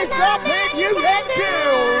hide when it's nothing you can do.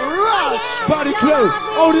 Rush! Party crew,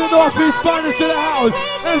 only the Northeast finest in the house.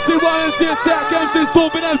 MC White, MC Attack, MC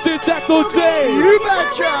Stompin, MC TECHNO-T. You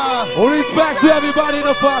betcha! All respect to everybody in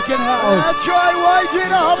the fucking house. That's right, wait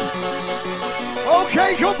it up.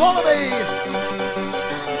 Okay, come follow me.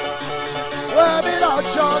 Coming on,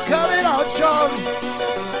 Sean, coming on, Sean.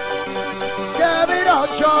 Coming on,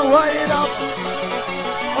 Sean, wait it up.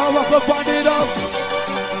 All up and find it up.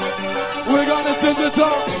 We're gonna sing this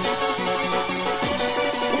up.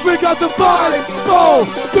 We got the 5, 4,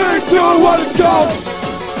 3, 2, 1, let's go.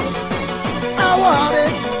 I want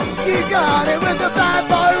it, you got it with the bad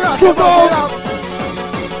boy rock. Come on. It up.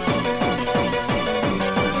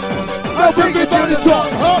 Now bring it to the top.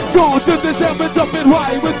 Go to the jump and jump it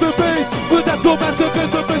right with the beat. With that so massive is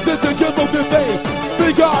the business and kill the beat.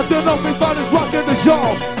 We got the Northeast finest rocking the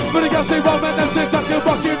show. But you got to run and them things I can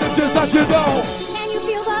rock it just as you know. and you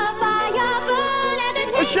feel the fire burn as it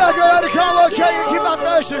takes Shagger out of Carlo, okay, you keep that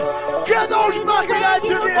motion. Get those fucking hands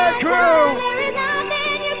in the air, crew. There is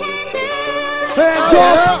nothing you can do. Hands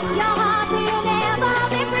up. Your heart will never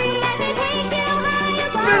be free as it takes you higher.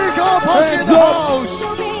 Miracle posse in the house.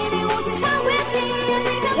 So baby, won't you come with me and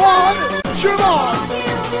we can One, come on.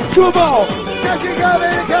 Come on. Get you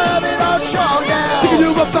coming on, Sean now. Picking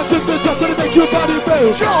you up back to the top to make your body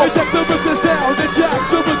move. Sure. And take the business down and jack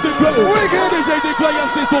the business crew. Wicked. DJ play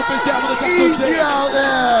MC Stompin down with the Easy out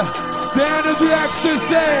there. Down in the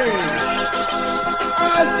ecstasy.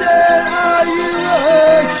 I said, are you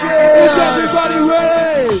Is ready? everybody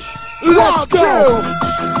ready? One, Let's go. two.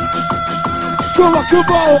 Come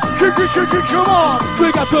come on. Come on.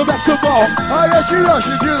 We got the maximum. I got you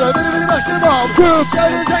rushing to the mini maximum. Good.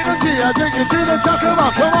 Shouting TECHNO-T, I take you to the top. Come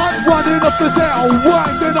on, come on. Winding up the sound,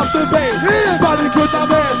 winding up the bass. Body good now,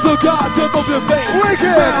 man, so God, jump up your face.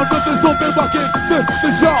 Wicked. Sound of the stomping bucket, the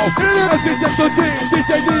show. As we set the team,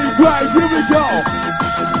 DJ.ATTACK, right, here we go.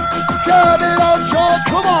 Turn it on, Sean,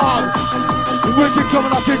 come on. Wicked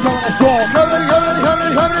coming up, keep coming up strong. Coming,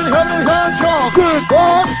 Sean. Good.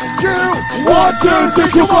 1, 2, 1, 2,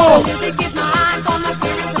 3, come on. Music is my eyes on my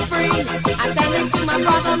spirit so free. I stand next to my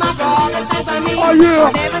brother stands by me. Oh,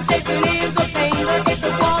 yeah. Devastation is the pain, but it's the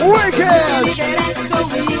one. Wicked. So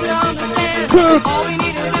we will understand. Good. All we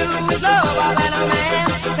need to do is love our fellow man.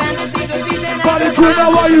 Fantasy to peace and Body good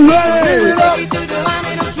now, are you ready? take it to the mind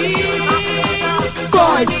and the peace.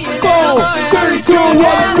 5, 4, 3, 2,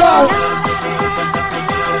 1, go.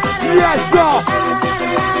 Yes, sir.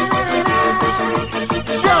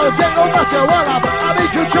 Shout, take no matter what I'm in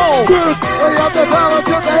control. Good. We have the power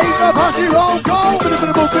to make the posse roll call. Move,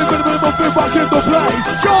 back in the place.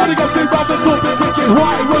 Johnny got me round the top and thinking,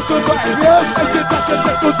 why was the bass? Yes. And then that's the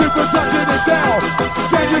techno different, touching it down.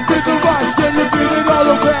 Can you see the rush? Can you feel it all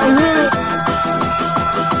around here?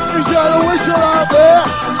 Is that a whistle out there?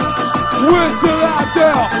 Whistle out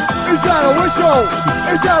there. Is that a whistle?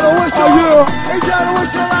 Is that a whistle? Oh, yeah. Is that a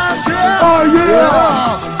whistle out there? Oh,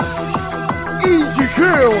 yeah. Easy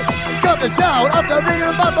crew. Got the sound of the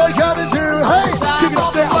rhythm bubble coming through. Hey. Give it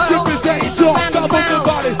up now, give it that jump, double the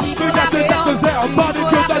body. We got the sound, body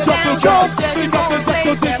good, that jump the jump. We got the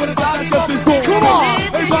techno deep, but it's not just this cool. Come on.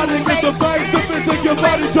 Everybody get the bass, the music, your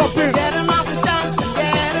body jumping. Get another sun,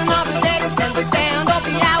 get another day, and the sound of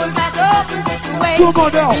the hours that's open way. Come on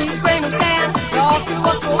now. Each frame of stand, lost to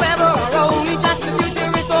us forever. Our only chance the future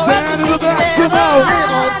is for us Stand in to the back, together. come on.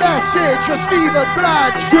 Little message for Stephen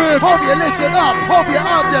Blanch. Good. Hope you listen up, hope you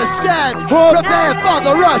understand. Hope. Prepare for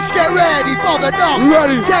the rush, get ready for the knocks.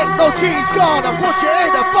 Ready. TECHNO-T's gonna put you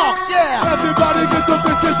in the box, yeah. Everybody get the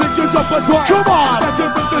business and you jump as well. Come on. That's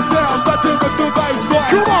it with the sound, that's it with the bass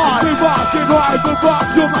line. Come on. We rock and ride, the rock,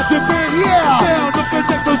 you're my big. Yeah. Sound of the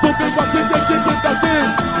techno, so big, what's it, that's it.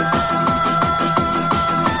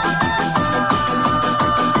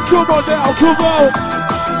 Come on now, come on.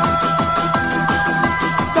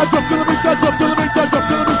 That's up to the beat, that's up to the beat, that's up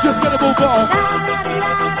to the beat, just gotta move on.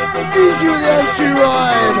 Easy with the MC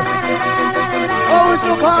rhyme. Oh, it's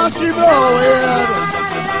a party blowing.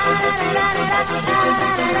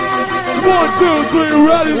 1, 2, 3,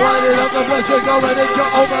 ready. Winding up the pressure, going into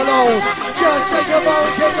overload. Just take a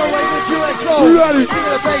moment, take away the 2XO. Ready. Give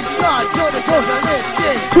it a bass line, turn the course and let's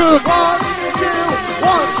kick. Good. 1, 2,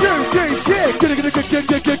 1, 2, 3, kick.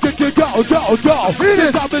 Go. Hit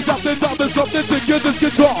it. Stop it, to get this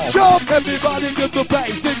control. Jump. Everybody get the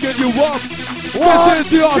bass, thinking you up. 1, This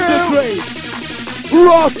is the 2. artistry.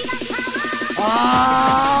 Rock.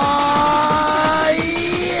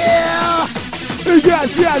 Yeah.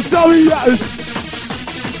 Yes, oh yes.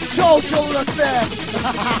 Total effect.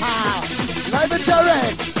 Live and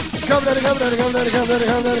direct. Come ready,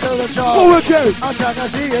 John. Oh, okay. Attack, I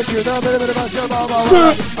see it, you know, bit about your mama.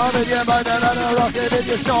 I'm in your mind and I'm rocking in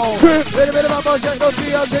your soul. Bit about my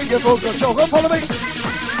TECHNO-T, I'm taking full control. Come follow me.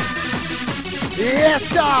 Yes,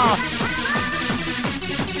 sir.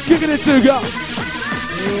 Kicking it to go.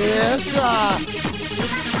 Yes, sir.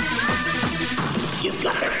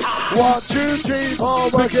 1, 2, 3, 4,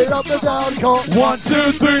 working up the down court. 1,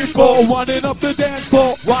 2, 3, 4, winding up the dance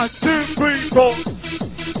floor. 1, 2, 3, 4.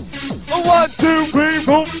 1, 2, 3,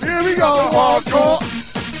 4. Here we go, hardcore.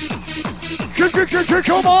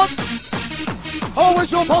 Come on. Oh,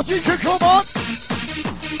 it's your posse, come on.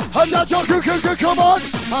 And that's your come on.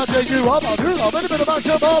 I'll take you up, I'll do a bit about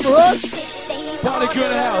your bomb rush. Party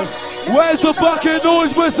good house. Where's the bucket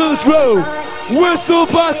noise whistle crew? Whistle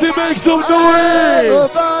bossy, make some noise.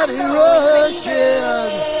 Everybody rushing.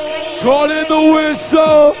 Call in the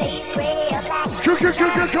whistle.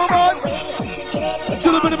 Come on. To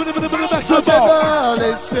the back to I the said ball.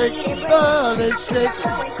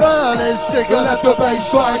 burning stick, and let the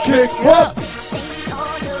bass line kick. What?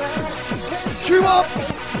 Cue up.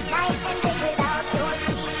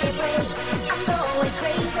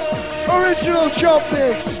 Original jump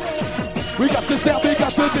mix. We got this down, we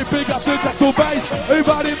got this, big up this, that's the bass.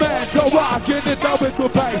 Everybody man, go rock in it down with the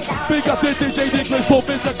bass. Big up this, DJ English, 4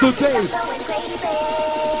 minutes at the day.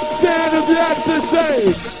 Stand if you have to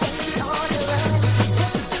say.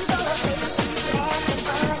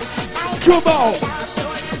 Come on.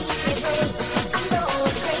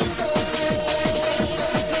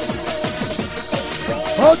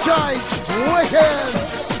 Hold tight, wicked.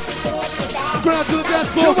 Grab to the dance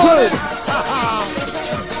floor, Come on in. crew.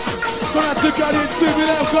 Come on, check out it, see me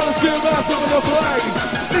now, gonna see him out in the place.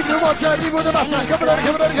 Thinking what's happening with the master, coming on,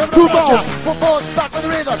 Come on. Foot forward, back with the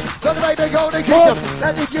rhythm, got the baby golden kingdom,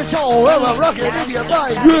 that is your soul, well, we're rocking in your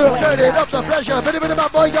brain. Yeah. Turning up the pressure, bit of my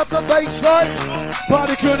boy up the baseline.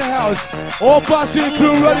 Party crew in the house. All party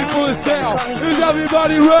crew ready for the sound. Is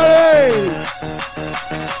everybody ready?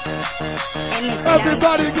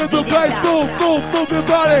 Everybody get the bass, move your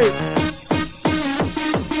body.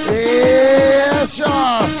 Yes,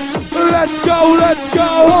 sir. Let's go.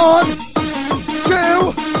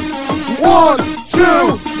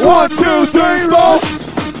 1, 2, 3, rush.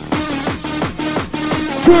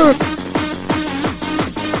 Good.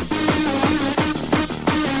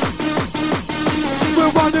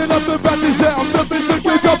 We're running up the battery sound, the music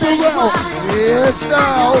is up around. Yes,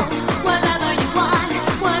 now. Whatever you want,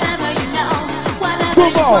 whatever you know, whatever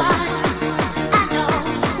Come you on. want, I know.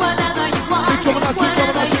 Whatever you want, Keep coming out, keep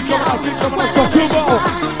coming out, keep coming out, keep coming out. whatever you Come on.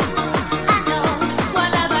 want, I know.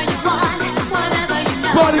 Whatever you want, whatever you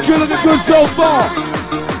know. Party crew looking good so far.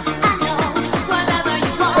 I know. Whatever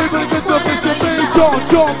you want, Everybody get the whatever Mr. you Bean, know.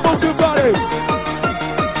 John, move your body.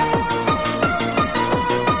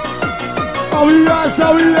 Oh yes,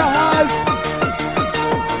 oh yes.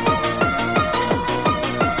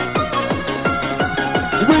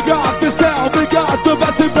 We got the sound, we got the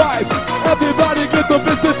massive vibe. Everybody get the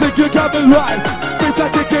business and you're coming right. Bitch, I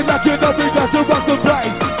kick it, knock it up, we got to rock the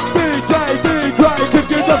place. DJ, big right,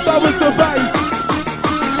 kick it up, that was the bass.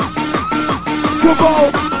 Come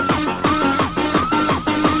on.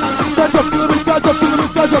 Stand up, let me stand up, let me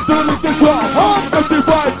stand up, let me stand up.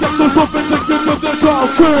 Everybody get the something to give them the drum.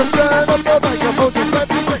 Turn up the microphone, just let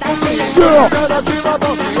me take a seat. Yeah. Gotta see my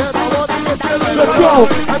body, and I want to get to the Let's go.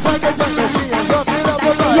 I take a technology and drop it up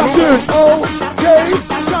the mic. Lock in. Okay,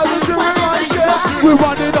 time to rewind, yeah. We're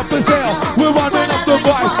running up the sound, we're running up the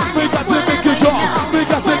vibe. We got to make it drop, we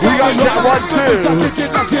got to We got that one too.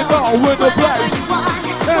 knock it on with the place.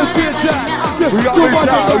 And get that. We got these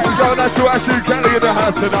out. We got that to Ashley Kelly in the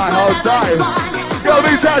house tonight, whole time. Got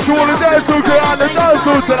these out to all the dance hall around the dance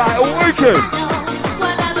hall tonight, all weekend.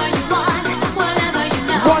 Whatever you want, whatever you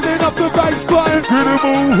know. Running up the baseline. Get a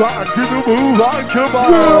move on, come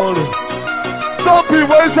on. Stompin,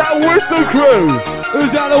 where's that whistle crew?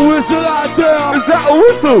 Is that a whistle out there? Is that a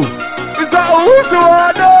whistle? Is that a whistle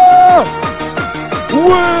out there?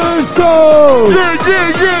 Whistle!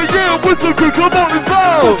 Yeah, whistle crew, come on, let's go.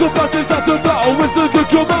 Whistle buttons at the bell, whistle to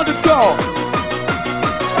come on, let's go.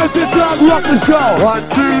 As the time rock the show. 1,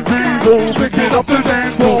 2, 3, 4, picking up the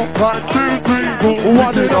dance hall. 1, 2, 3, 4,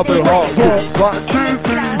 winding up the hardcore. 1, 2,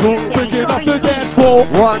 3, 4, Picking up the dance floor.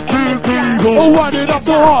 1, 2, 3, 4. Oh, winding up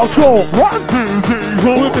the hardcore. 1, 2, 3,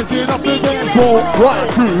 4. We're picking up the dance floor. 1,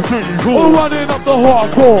 2, 3, Oh, 4. running up the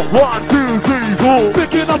hardcore. 1, 2, 3, 4.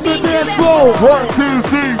 Picking up the dance floor. 1, 2,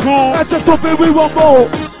 3, 4. That's the topic we want more.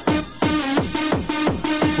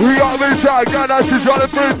 We got this out, going out to Jonathan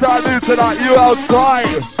Fruit out tonight, you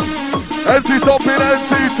outside. MC Stompin,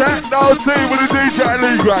 MC TECHNO-T with the DJ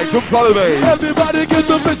League, right? Come follow me. Everybody get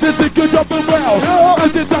the business and good up and well.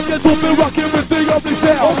 As the doctors will be rocking with the open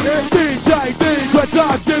sound.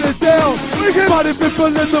 DJ.ATTACK, till it's down. Party people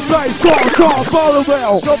in the place, come, follow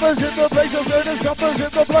well. Stompers in the place, I'm doing stompers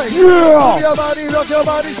in the place. Yeah. Rock your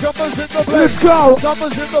body, stompers in the place. Let's go.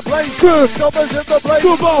 Stompers in the place. Good. Stompers in the place.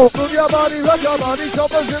 Come on. Move your body, rock your body,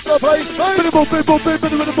 stompers in the place. Minimal people,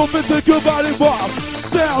 take your body walk.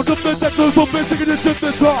 Sound of the techno, so basic it is at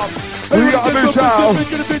the top. We got a big shout.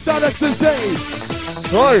 Making a bit down ecstasy.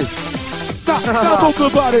 Oi. Now move the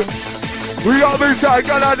body. We got this out,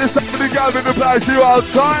 going out to somebody going in the place, you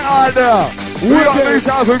outside, right now. We got this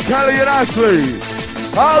out from Kelly and Ashley.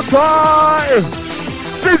 Outside.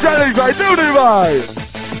 DJ League, mate, do it, mate.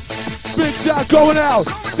 Big shot going out.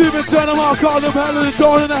 Steven Denham, call them hell of the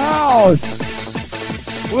door in the house.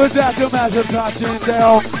 With that, the massive touching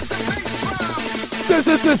down. This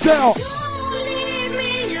is the cell. Don't leave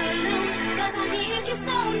me alone, 'cause I need you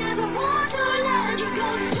so, never want to let you go.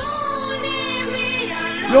 Don't leave me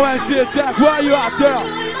alone. Yo, MC.ATTACK, why you out there?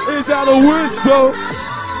 Is that a whistle?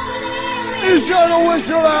 Is there a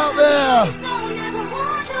whistle out there?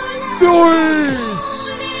 Three.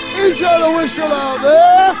 Is there a whistle out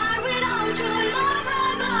there?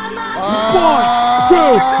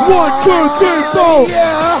 1, 2, 3, 4.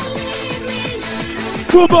 Yeah.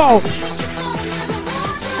 Come on.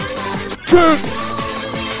 Two.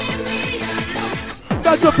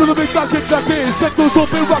 That's up to the big back in that is.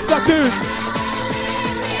 Techno-T rock that is.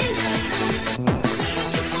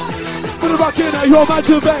 Put it back in at your man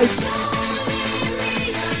to base.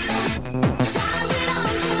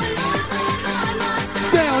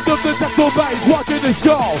 Down up the techno bass, watching the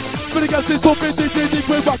show. But against this open, DJ,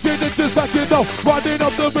 we're rocking it to now. Running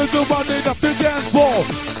up the rhythm, running up the dance floor.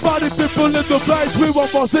 Party people in the place, we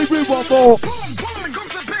want more, say we want more.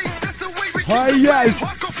 Hey, yes.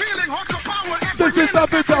 This is the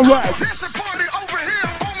bit of rap.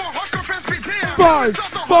 5,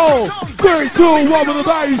 4, 3, 2, 1 with the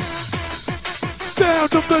bass.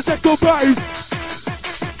 Sound of the techno bass.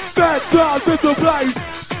 That sound with the bass.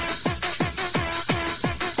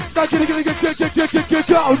 Now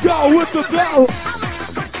go with the bell.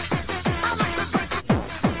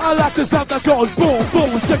 I like the sound that goes boom,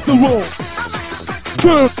 boom, check the room.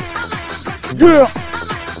 Yeah.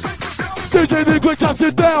 DJ Nigga, touch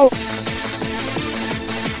it down.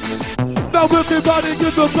 Now everybody in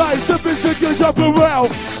the place, the music is up around.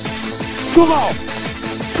 Come on,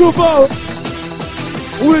 come on.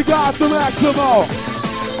 We got the maximum.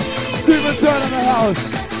 Steven Turn in the house.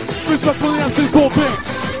 Respectfully, MC Stompin.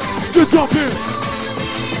 Good jumping.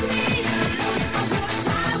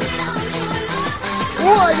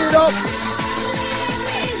 Wind it up.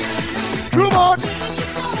 Come on.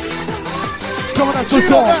 Coming at the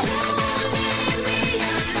song.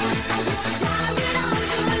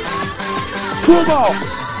 Come on.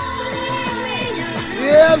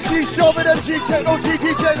 Yeah, MC Stompin, MC TECHNO-T,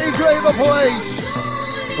 DJ Negro in the place.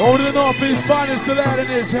 Holding off his finest to that in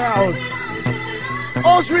his house.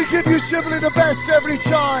 As we give you simply the best every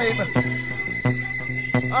time.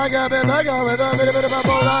 I got it, a bit of a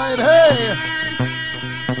bubble line, hey!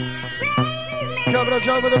 Coming up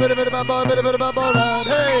with a bit of a bubble line,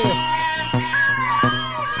 hey!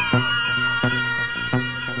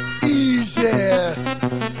 Easy!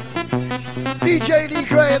 DJ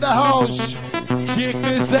Negro in the house! Check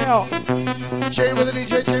this out. Chain with the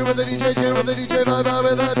DJ, chain with the DJ, chain with the DJ, vibe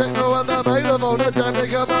with the techno and the microphone. The time to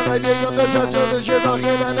come on, I dig on the touch of the shit, rocking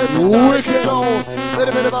and it's inside control.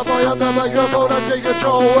 Little bit of my boy on the microphone, I take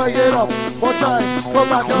control. Wake it up, one time, come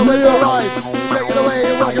back up with the ride. Take it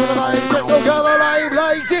away, rock on the line, techno come alive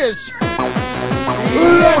like this.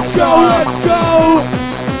 Let's go, let's go.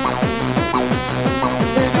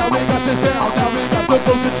 And now we got this out, now we got the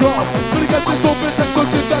full control. We got this open, let's go,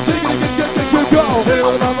 sit down, take it, go. Hit it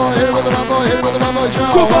with the mambo, hit it with the mambo, hit it with the mambo show.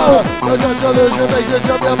 Come on. No touch illusion makes you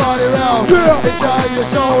jump your body round. Yeah. Inside your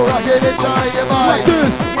soul, rocking inside your mind. Like this.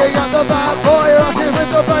 You got the bad boy rocking with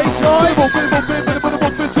the bass line.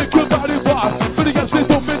 Take your body rock. But you got this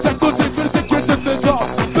open, that's so deep, but it's a the top.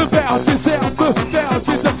 The bounce is out, the bounce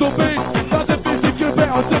is so big. Now the music you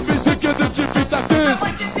bounce, the music and the chip is like this.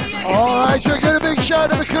 Alright, so get a big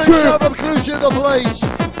shout of the crew, shout of the crew in the place.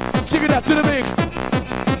 Check it out to the mix.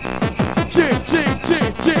 Check it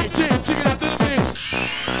out to the mix.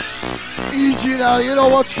 Easy now, you know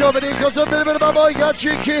what's coming in, cause a bit of my boy got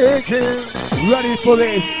you kicking. Ready for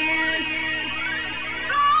this.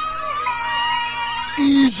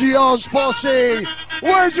 Easy as bossy.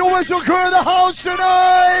 Where's your whistle crew in the house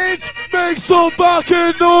tonight? Make some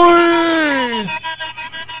fucking noise.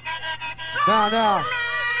 Now.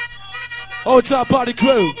 Hold top party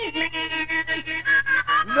crew.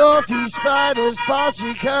 Northeast Spiders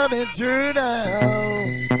posse coming through now.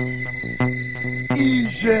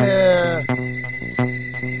 Easy.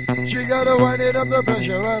 She gotta wind it up the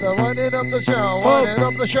pressure, wind it up the sound, wind it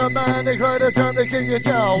up the show, man. They cry the time to kick it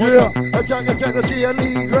down. Yeah. Attack and technology and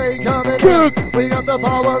Lee Gray coming in. We got the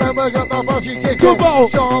power and we got the posse kicking. Come on.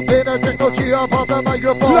 Stompin and technology up on the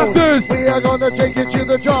microphone. Like this. We are gonna take it to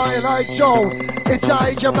the twilight zone.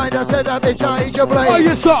 Inside your mind, I said I'm inside your brain. Oh,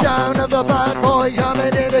 yes, sir. Sound of the bad boy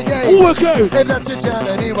coming in again. Oh, okay. If that's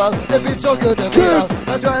insanity, well, if it's so good to be now,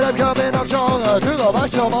 that's right, I'm coming up stronger to the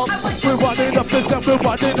maximum. We're running up the step, we're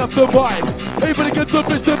running up the vibe. Even against the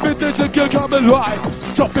vintage and you're coming right.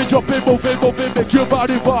 Jumping, moving, make your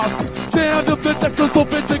body rock. Sound of the techno, so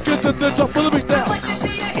vintage, get to the top of the big now.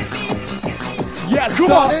 Yes,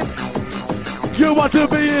 Come on in. You want to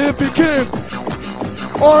be a hippie king.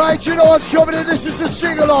 Alright, you know what's coming in? This is a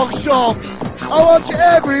sing-along song. I want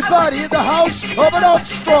everybody in the house coming on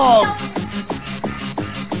strong.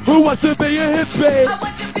 Who wants to be a hippie?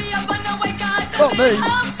 Not me.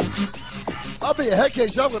 I'll be a head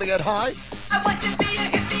case, I'm gonna get high.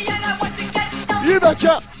 You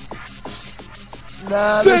betcha.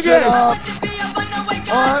 Now listen up.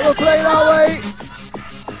 Alright, we're playing our way.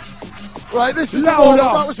 Right, this is the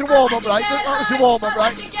warm-up. That was the warm-up, right? That was the warm-up,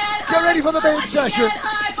 right? Get ready for the main session.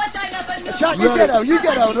 Jack, you get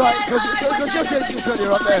out, right? Because you're dangerous when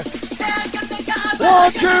you're up there.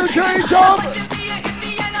 1, 2, 3, jump!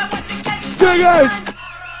 Sing it!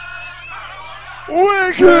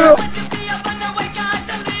 Wicked!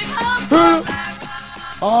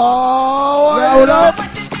 Oh, Loud up!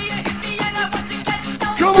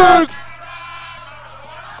 Come on!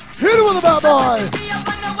 Hit it with the bad boy!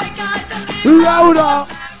 Louder.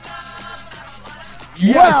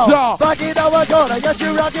 Yes, Well, sir. back in our corner, yes,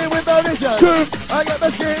 you're rocking with the vision. I got the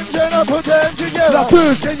skins and I put them together.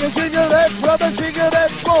 Sing a cigarette from a cigarette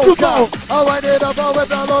smoker. I wind it up with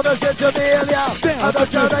the load of shit to me, yeah. And the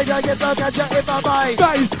tonight I get the gotcha in my mind.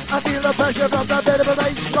 I feel the pressure from the bit of a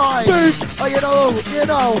bass line. Oh, you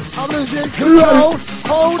know, I'm losing control.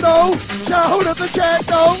 Oh no, sound of the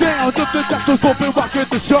techno. Sound of the techno, bumping rocking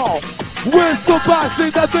the show. With the bass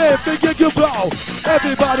in the bit, thinking you blow.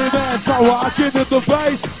 Everybody, man, start rocking in the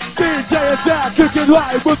bass. DJ.ATTACK, kicking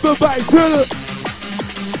right with the bass. Hit it.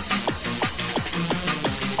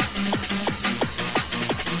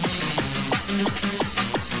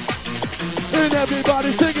 And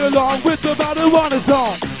everybody sing along with the marijuana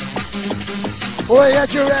song. We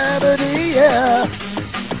at your remedy, yeah.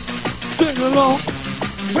 Sing along.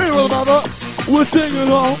 We will, mama. We'll sing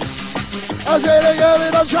along. I say the girl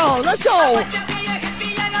in the song. Let's go.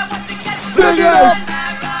 Sing it.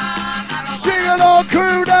 Sing it on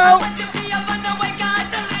crew now.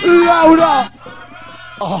 Louder.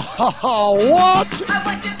 Oh, what?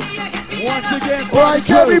 Once again, Right,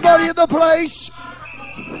 everybody in the place.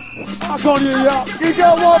 I can't hear ya. You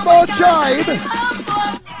got one more time.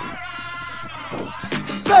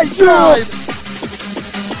 Next time.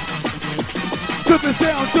 To the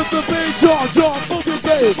sound, to the beat, John, move the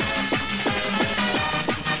bass.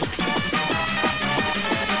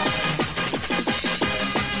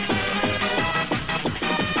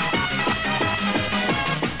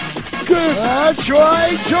 Good. That's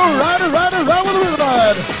right. So round and round and round with the rhythm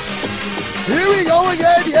band. Here we go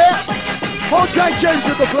again, yeah. Hold tight, James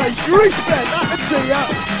in the place. Respect, I can see ya.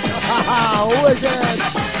 Wicked.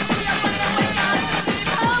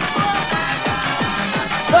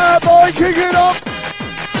 That boy, kick it up.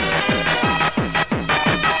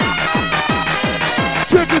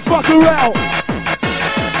 Check this fucker out.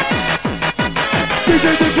 DJ,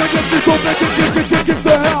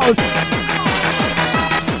 the house.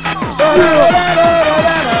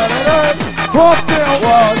 Pop down.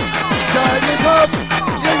 One time you come,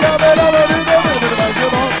 you got it over to the rhythm band.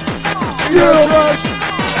 Come on. You rush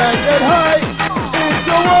and get high. It's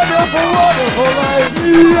a wonderful, wonderful life.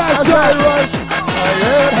 Yes, As I sir. rush, I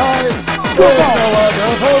get high. Come It's on. a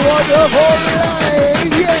wonderful, wonderful life.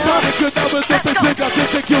 Yeah. Body could never think I can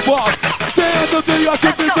take you off. Stand up the I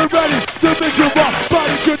can be ready to make you rock.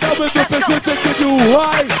 Body could never think I can take you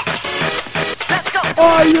high.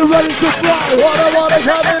 Are you ready to fly? What a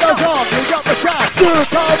come in a song. We got the tracks. Come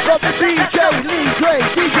from the DJ Lee Gray,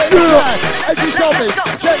 DJ.ATTACK. As you told me,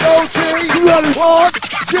 TECHNO-T. Ready? 1,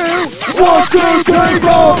 2, 1, 2, 3,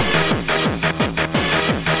 4.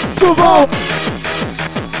 Come on.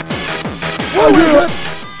 We're good.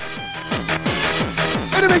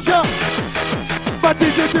 In the mixer. My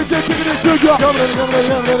DJ, taking it to you. Coming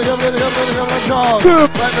in, song.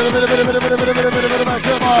 Good. Back with a bit of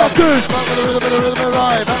maximum. Good. Back with a rhythm and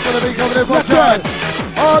rhyme. Back with a beat coming in from That's time.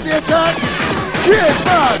 right. On the attack. Yes,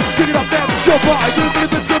 man. Pick it up, man. Go by. Do it,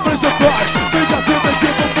 it's good, but it's a fly. Big up, give it,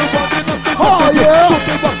 nothing. Oh, yeah.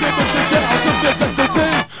 Something about give it the down. Something that's the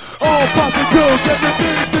thing. All possible.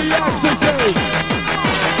 Everything's the ecstasy.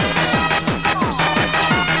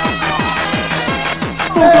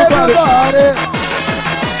 Move about it. Everybody.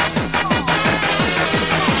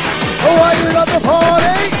 Oh, are you at the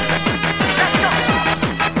party?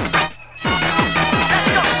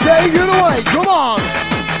 Take it away, come on.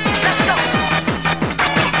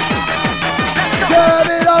 Turn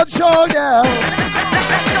it on, show now.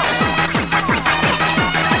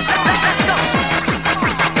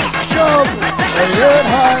 Jump and get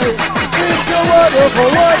high. It's a wonderful,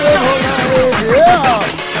 wonderful night,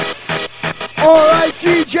 yeah. All right,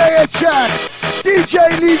 DJ.ATTACK. DJ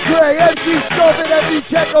Lee Gray, MC Stompin, MC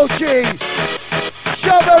TECHNO-T.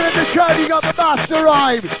 Shove in the crowd, you got the master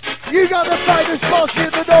rhyme. You got the finest posse in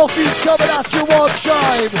the northeast coming at you one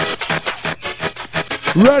time.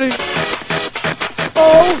 Ready?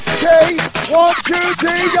 Okay, 1, 2,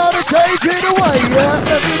 3, gotta take it away, yeah?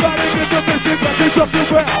 Everybody get the music back to something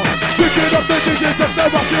well. Pick it up, the digits, and the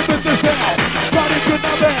rockin' with the sound. Body good,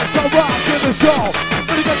 now man, so rock in the show.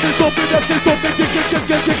 When you got this open,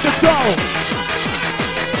 kick the show.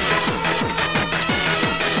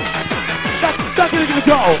 That's gonna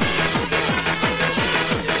go.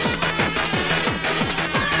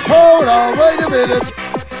 Hold on, wait a minute.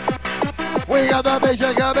 We got the bass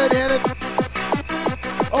coming in it.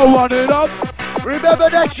 I want it up. Remember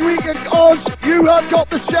next week in Oz, you have got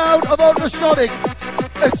the sound of Ultrasonic.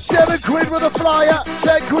 It's £7 with a flyer,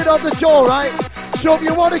 £10 on the door, right? So if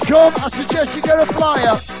you want to come, I suggest you get a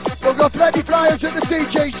flyer. We've got plenty flyers at the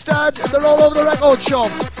DJ stand, and they're all over the record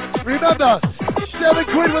shops. Remember, 7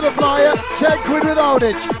 quid with a flyer, 10 quid without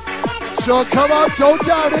it. So come on, don't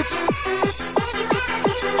doubt it.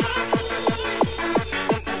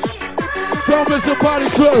 Don't miss the party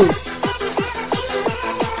crew.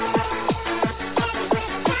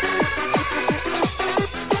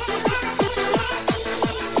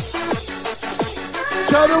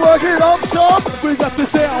 Trying to work it up, son. We got the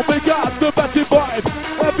sound, we got the batty vibe.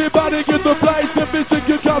 Everybody in the place, the music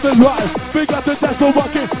you coming right. We got the dance for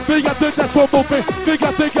rocking, we got the dance for moving. We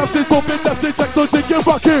got the girls moving, that's the techno-T get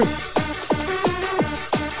rocking.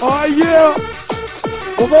 Oh yeah.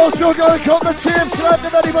 We've also got to cut the tips left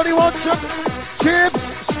if anybody wants them. Tips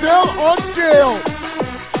still on sale.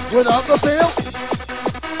 Without the bill.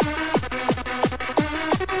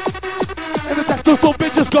 And the techno-T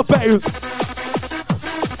bitches got bails.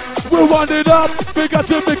 We'll run it up, we got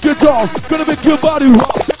to make it drop. Gonna make your body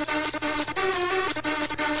rock.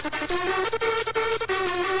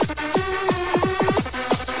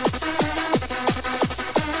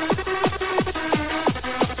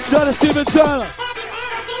 Shout out Steven Turner,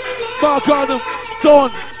 Mark Arnhem,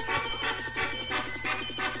 Dawn,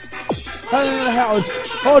 Helen in the house,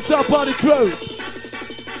 Hotel Party Crew,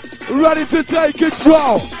 ready to take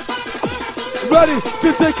control, ready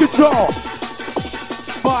to take control.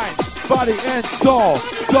 Mind, body, and soul,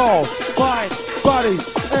 soul, mind, body,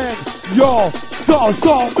 and your soul,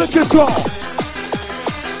 soul, make control.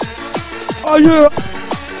 Are you?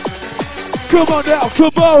 Come on now,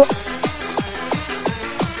 come on.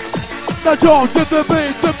 Now don't hit the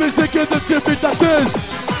beat, the music and the different like this.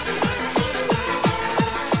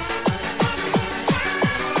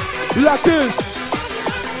 Like this.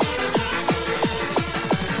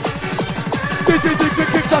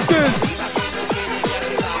 Like this.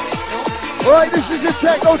 Alright, this is the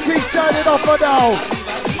TECHNO-T signing off for now.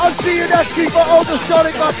 I'll see you next week for all the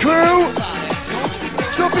Sonic My crew.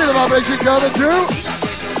 Something about music coming through.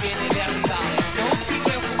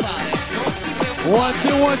 1,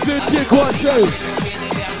 2, 1, 2, kick 1, 2.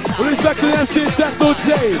 Respect to MC TECHNO-T.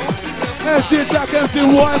 MC Attack, MC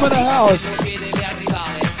Wyman in the house.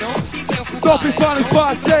 Don't be funny,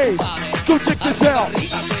 party. Go check this out.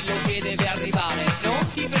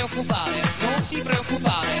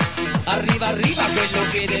 Arriva, arriva quello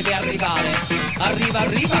che deve arrivare. Arriva,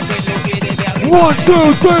 arriva quello che deve arrivare. 1,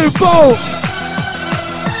 2, 3, 4.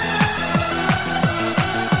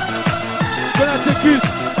 Vanessa Kiss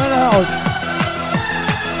in the house.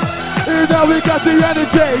 And now we got the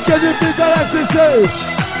energy. Can you feel that ecstasy?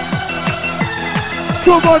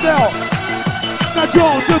 Come on now. Now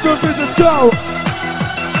John, do the business go.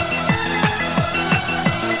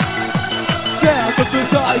 Down to the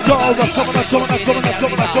side, go. Now come on, come on, come on,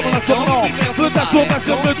 come on, come on, come on. Look at so much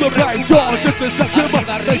of the right. John, just a second.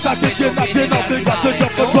 They start thinking that they know they got to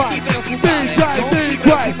jump the right. Think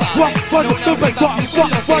right. One up the bass,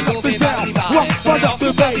 one up the down. One up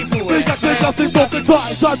the bass. We got to jump the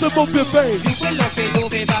right. Start to move the bass. Di quello che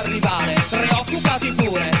doveva arrivare. Preoccupati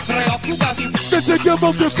pure, preoccupati pure. Let's take a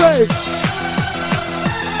move the bass.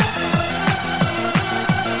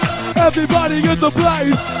 Everybody in the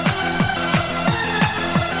place.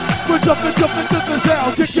 We're jumping to the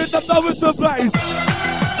sound, kicking up now with the bass.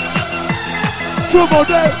 Come on,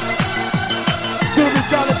 Dave. Give me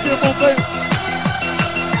down and give on bass.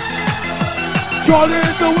 Charlie in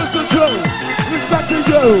the whistle crew. Respect to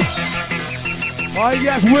you. Oh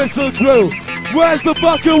yes, whistle crew. Where's the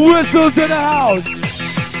fucking whistles in the house?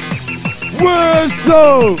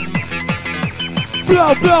 Whistle.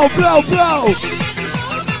 Blow, blow, blow, blow.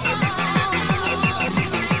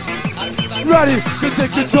 Ready to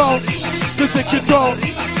take control, to take control,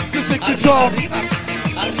 to take control.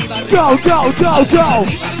 Go, go, go, go.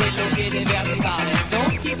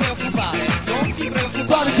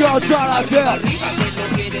 Body girl, down out there.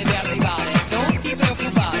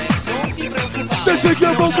 Let's take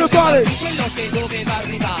your move the body.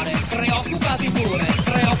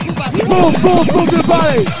 Move, move, move the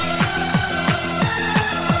body.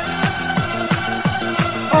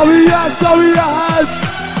 Oh yes, oh yes.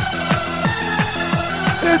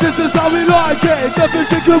 And this is how we like it. Never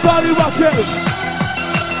think your body rocking.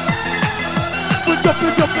 Put up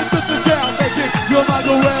into the down, making your mind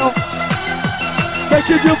go well.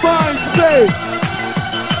 Making your mind stay.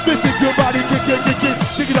 Missing your body,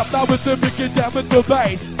 kick it up now with the kicking down with the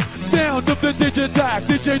bass. Down to the DJ.ATTACK,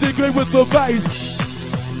 DJ degree with the bass.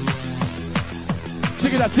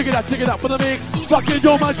 Check it out, check it out, check it out for the mix. Fucking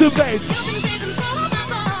your mind to bass.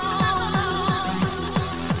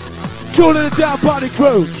 Cooling it down, party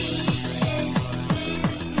crew.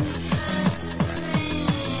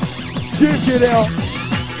 Check it out.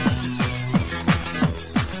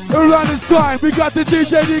 Around this time, we got the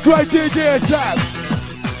DJ, the great DJ.ATTACK.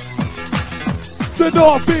 The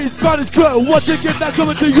Northeast Spanish crew, once again that's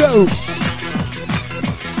coming to you.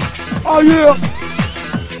 Oh yeah.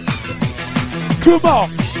 Come on.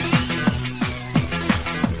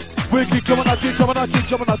 We keep coming out, keep coming out, keep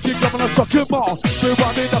coming out, keep coming out, so come on. We're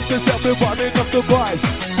running up the step, we're running up the right.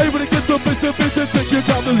 Everybody gets up, it's think you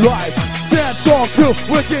got the right. Dance on crew,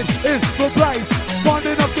 wicked is the place.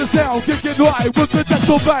 Running up the sound, kicking right with the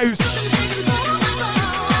techno bass.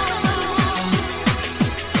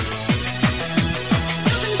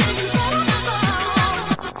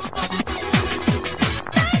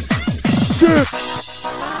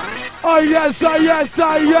 Oh yes, oh yes,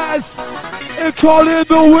 oh yes. And call in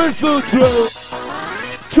the whistle crew.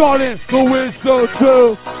 Call in the whistle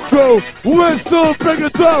crew. Whistle, bring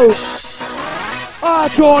it through. I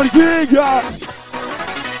can't hear ya.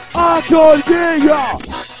 I can't hear ya.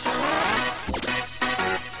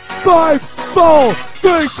 5, 4,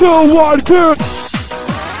 3, 2, 1, good.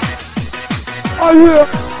 I hear.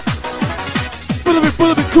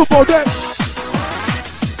 Follow me, come on then.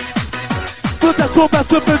 Put that so bad,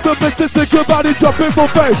 the business, think about it, drop in my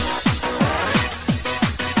face.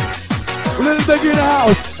 Little thing in the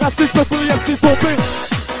house, that's this for the MC Stompin.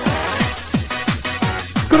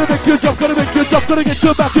 Gonna make good job, gonna make good job, gonna get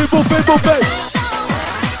you back in my face.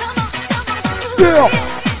 Yeah,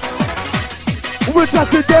 we're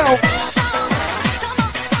touching down.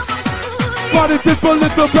 Body simple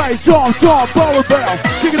in the bass, John, power bell.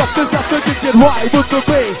 Kick it up this after, kick it right with the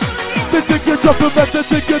bass. Think you drop a message,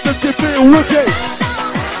 think you just get me wicked.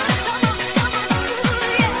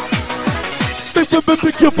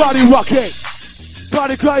 Make your body rocking.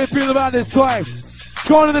 Body crying, feel around this time.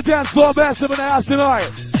 Calling the dance floor, massive in the house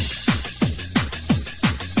tonight.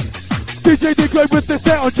 DJ.ATTACK with the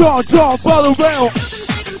sound, John, follow rail.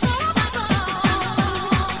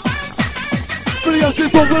 Video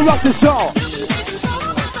simple, we'll rock the show.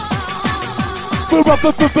 We'll rock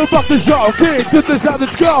the show. Kids, this is how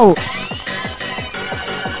this go.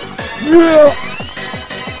 Yeah.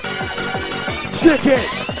 Chicken.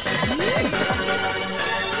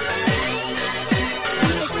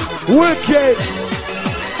 Wicked.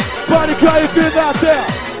 Body crying, feel out there.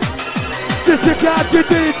 This is how you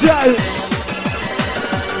DJ.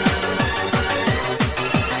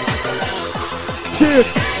 Cheers.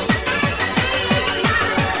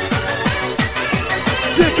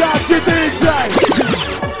 This is how you DJ.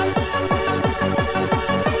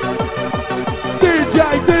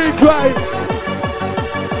 DJ.ATTACK.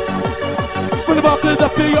 Put them up to the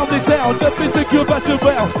beat of the sound. The music you're about to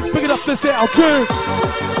well. Bring it up the sound, good.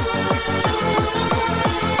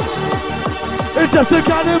 It's just a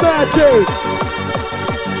kind of magic.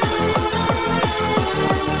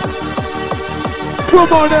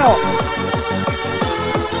 Come on now.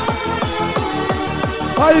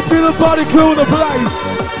 How you feel the body crew in the place?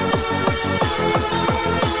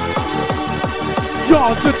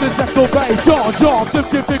 John, just the techno bass. John,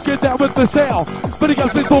 just get down with the sound. But he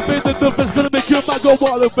got this whole thing, the difference gonna make your mind go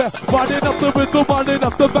wild and fast. Running up the rhythm, running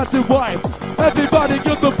up the massive wine. Everybody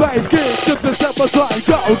get the bass, get just a step aside.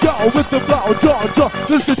 Go with the flow, John,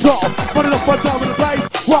 this control. Running up one time with the bass,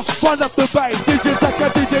 run up the bass.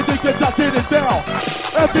 DJ.ATTACK, hit it down.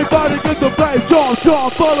 Everybody get the bass, John,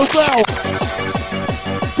 follow bell.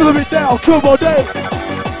 Follow me down, come on, Dave.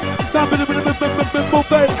 Now,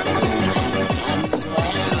 bass.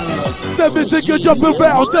 That music you're jumping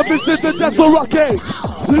around, that music that's so rocking.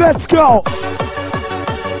 Let's go.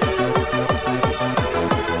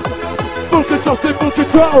 Full control.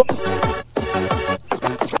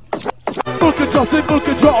 Full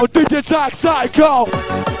control. DJ.ATTACK psycho.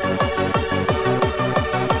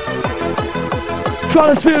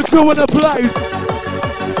 Trying to see a crew in the place.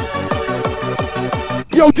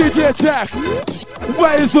 Yo, DJ.ATTACK,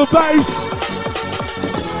 where's the bass?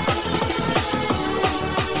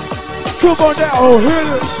 Come on now, hit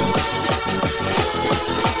it.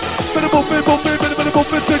 Minimal,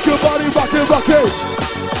 take your body rockin'.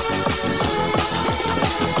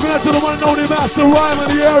 We're out to the one and only Master Rhyme in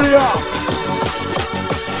the area.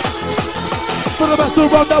 For the Master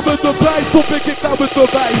Rhyme down with the bass, so big kick down with the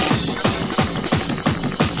bass.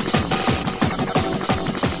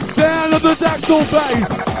 Down on the Daxo bass.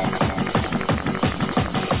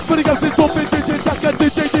 Putting up this open DJ.ATTACK and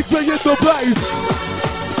DJ.ATTACK in the place.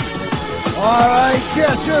 Alright,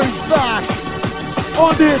 guess who's back?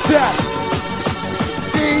 On the attack.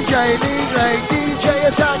 DJ.ATTACK,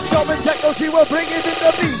 Stompin TECHNO-T, we're bringing in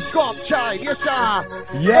the beat. Got time, yes sir.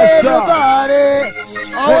 Yes, everybody.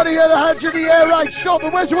 I want to hear the hands in the air, right?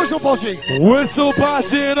 Stompin, where's the whistle posse? Whistle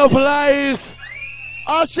posse in the place.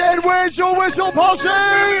 I said, where's your whistle posse?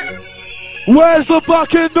 Where's the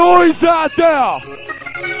fucking noise out there?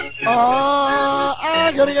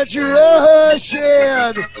 I'm gonna get you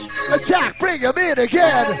rushing. Attack, bring him in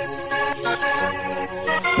again.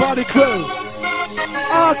 Party crew,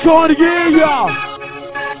 I can't hear ya.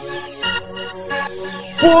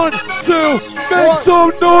 1, 2, make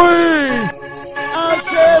some noise. I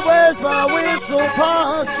said, where's my whistle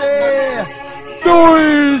posse?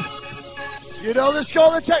 Noise. You know the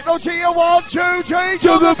score, the Techno-T, 1, 2, 3,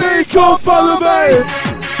 To the beat, come follow me.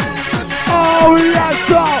 Oh yes,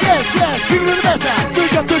 sir. Yes, keep it in the best out. We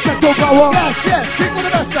got the techno power. Yes, keep it in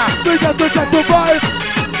the best out. We got the techno vibe.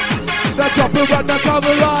 That's up and right, that's come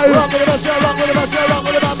alive. Rock with the best out, rock with the best out, rock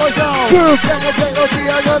with the best out. Techno-T,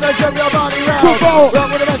 I'm gonna jump your body round.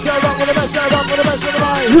 Rock with the best out, rock with the best out, rock with the best of the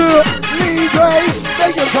mind. Yeah. Lee Gray,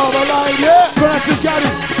 make him come alive, yeah. Francis got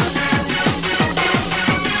it.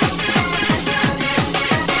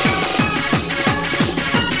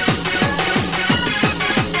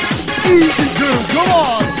 Easy crew, come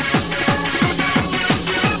on.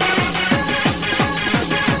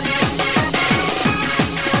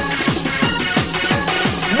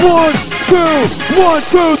 One,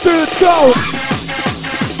 two, 3, let's go.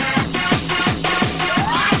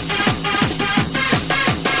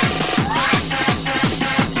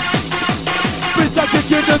 Bitch, I can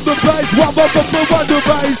get in the bass. One the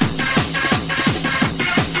bass.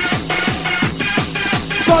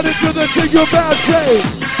 Run into the single bad say.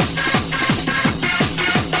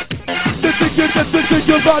 This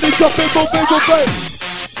your body jumping, moving.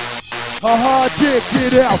 Haha, check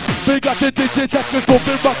it out. We got the DJ.ATTACK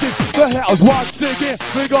open rocking the house. Once again,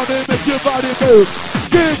 we gonna make your body move.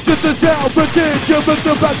 Dance to the sound, pretend you're with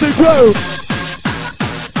the body groove.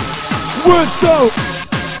 Whistle.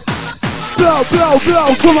 Blow,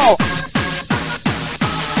 come on.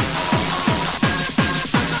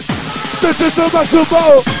 This is the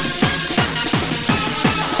maximum.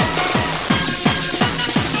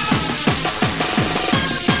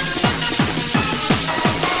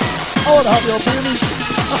 I want to have your feelings.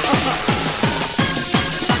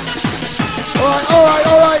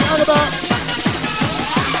 Alright, hang about.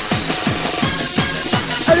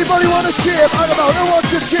 Anybody want a chip? Hang about, who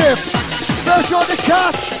wants a chip? First one to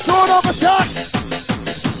catch, throw it off attack.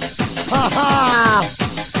 Ha.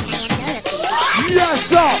 Yes,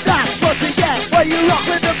 sir. That's what you get when you rock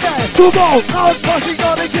with the best. Come on. How's Posse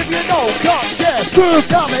gonna give you no contest? Good.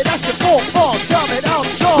 Damn it, that's your 4-4, damn it, I'm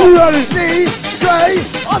strong. You ready? See, Gray,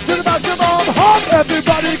 up to the maximum, hop.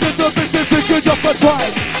 Everybody get the business and good up a try.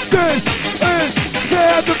 This is the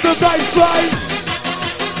end of the baseline.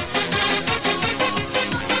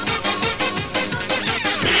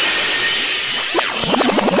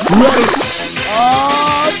 Ready?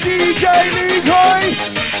 DJ Leroy,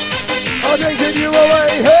 I'm taking you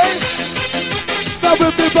away, hey. Now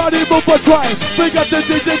everybody move a try. We got the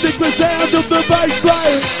DJ sound of the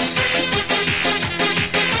baseline.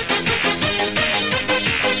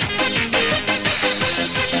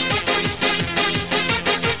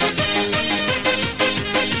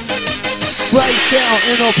 Breakdown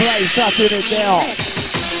in a place, tapping it down.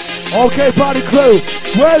 Okay, party crew,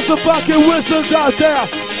 where's the fucking whistles out there?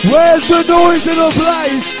 Where's the noise in the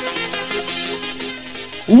place?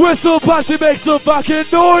 Whistle Posse, make some fucking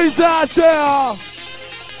noise out there.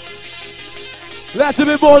 That's a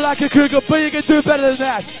bit more like a cricket, but you can do better than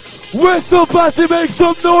that. Whistle Posse, make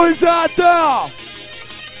some noise out there.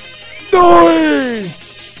 Noise.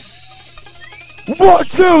 1,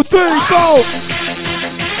 2, 3, go.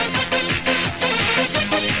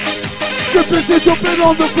 Jumping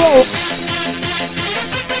on the floor.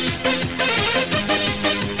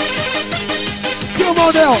 Come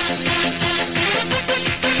on now.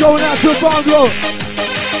 Going out to Bongo.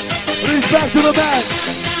 Release back to the man.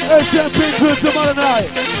 And champagne to tomorrow night.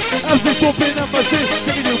 As we stomping on my seat,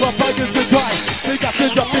 taking you up against the drive. They got the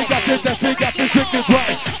jump, they got the dance, they got the chicken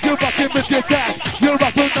drive. You're rocking with the attack. You're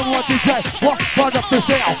rocking number one DJ. One up the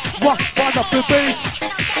sound, one up the beat.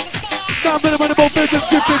 Now minimum business,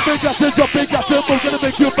 they got the jump, they got the move, gonna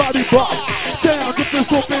make your body pop. Down, get the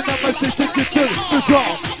stomping on my seat, take it to the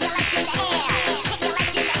drop.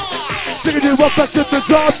 Taking you up back to the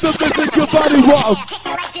drop, to make your body rock.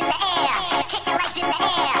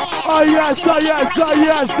 Oh yes, in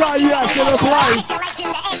the place.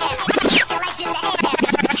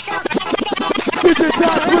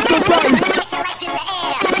 DJ.ATTACK with the bass.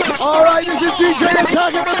 Alright, this is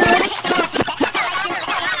DJ.ATTACK in the mix.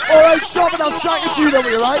 Alright, stop it, I'm shouting to you, don't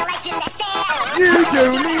we, right? You do,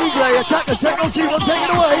 Lee Gray, attack the Techno-T, we'll take it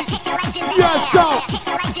away. Yes, stop.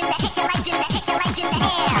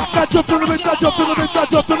 That's up to the mix, that's up to the mix,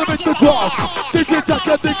 that's up to the mix, the drop.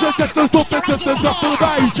 DJ.ATTACK, the drop to the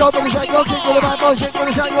bass. Jump on the Techno, kick with the man, I'll shake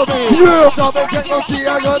with a tango beat. Yeah. Stop and TECHNO-T,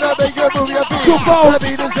 I'm gonna make you move your feet. Come on. The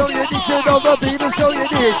beat is so unique, you know the beat is so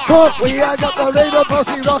unique. We have got the radio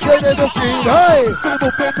posse rocking in the street. Hey!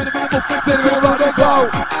 Minimal and go.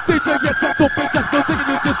 DJ.ATTACK, Stompin, Techno,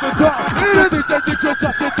 taking you just a drop.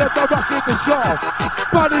 DJ.ATTACK, never rocking the show.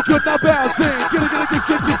 Body good, now bouncing.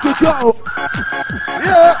 Get go.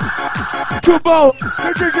 Yeah! Come on.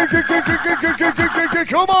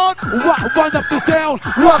 Come on! Wind up the sound.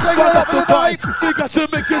 Rocking it up the pipe. We got to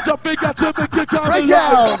make it up, we got to make it down. Right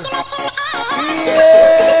down!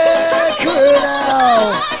 Yeah! Clear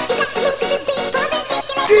now!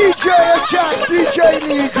 DJ.ATTACK, DJ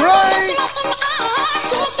Lee Gray!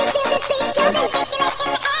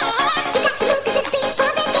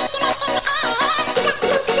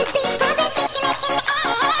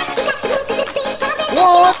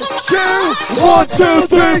 1, 2,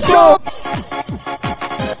 3, jump!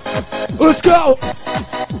 Let's go!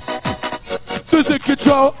 Losing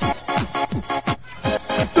control!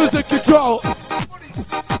 Losing control!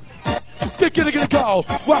 Gonna go!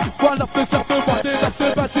 One up the second, one in up the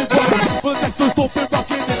battery one. Well, the next one's open,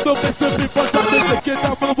 rocking it, so let's just be one something to get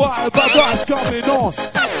down for the wire, but what's coming on?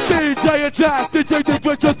 DJ.ATTACK, DJ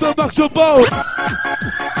Dick, just the action boat!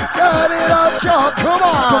 Turn it on, John, come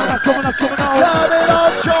on! Coming on! Turn it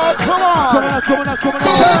on, John, come on! Coming on!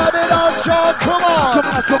 Turn it on, John, come on!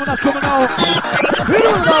 Coming on! Hit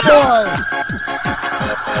it, my boy!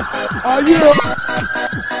 Are you?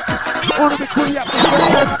 Wanna be pretty up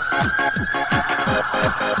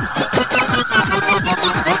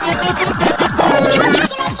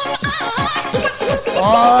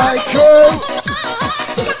Alright, cool!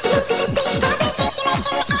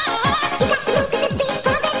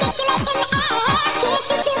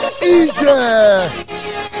 Easy!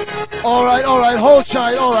 Alright, hold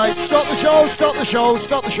tight, alright. Stop the show.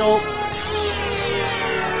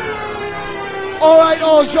 Alright,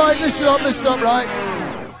 listen up, right?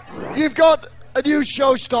 You've got a new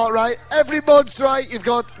show start, right? Every month, right, you've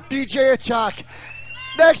got DJ.ATTACK.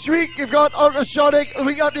 Next week, you've got Ultrasonic.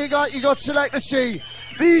 We got you got Select to See.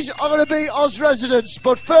 These are going to be Oz residents.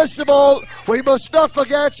 But first of all, we must not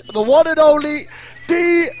forget the one and only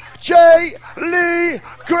DJ Lee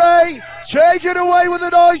Gray. Take it away with the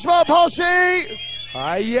noise, my posse.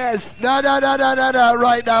 Ah, yes. No.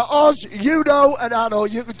 Right now, Oz, you know, and I know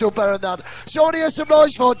you can do better than that. So I want to hear some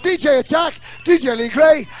noise for DJ.ATTACK, DJ Lee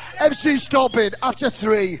Gray, MC Stompin. After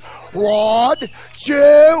 3. 1,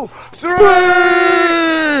 2,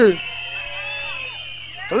 3.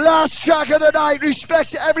 Last track of the night.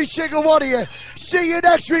 Respect to every single one of you. See you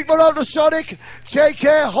next week, my Ultrasonic. Take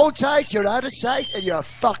care, hold tight, you're out of sight, and you're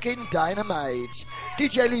fucking dynamite.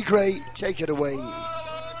 DJ Lee Gray, take it away.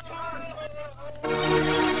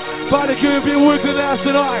 Party crew been working out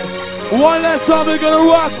tonight. One last time we're gonna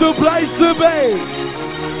rock the place to be.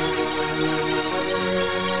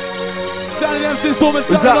 Danny MC's performance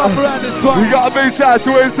starting off around this time. We got a big shout out to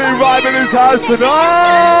MC Rhyme in his house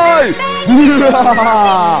tonight.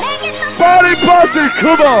 Party posse,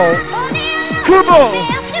 come on.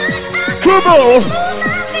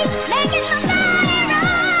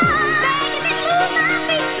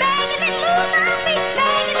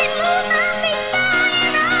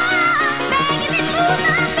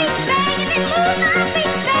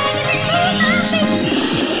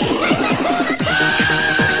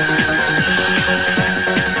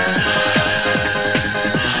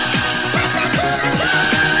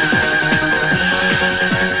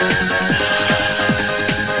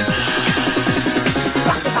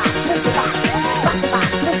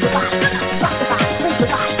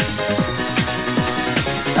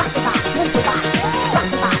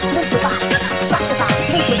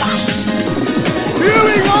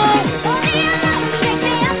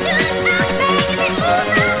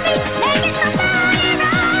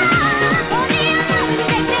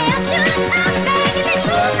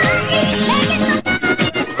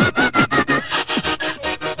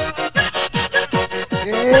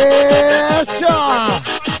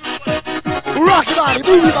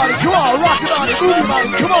 Move your body, come on, rock your body, move your body,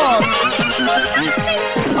 come on.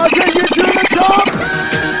 I'll take you to the top.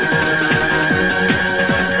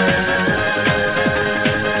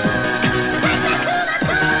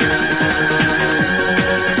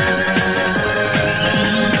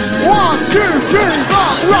 One, two, three,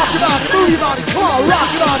 rock your body, move your body, come on, rock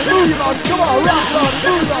your body, move your body, come on, rock your body,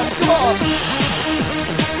 move your body, come on.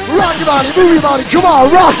 Rock your body, move your body, come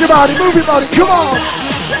on, rock your body, move your body, come on.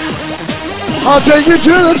 I'll take you to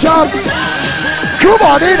the top. Come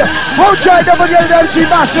on in. Hold tight, don't forget an MC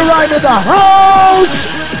Master Rhyme in the house.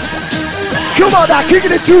 Come on now,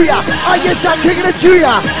 kicking it to ya. Ah, yes, I'm kicking it to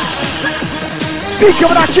ya. Beat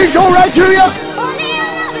coming at you, go right to ya.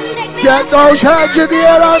 Get those hands in the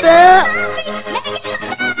air out there.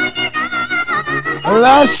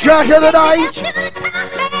 Last track of the night.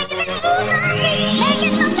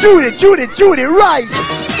 Shoot it, right.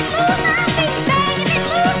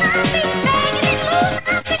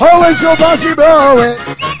 Oh, it's so bossy, bro.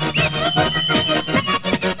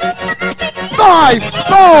 5,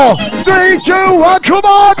 4, 3, 2, 1, come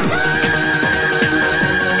on.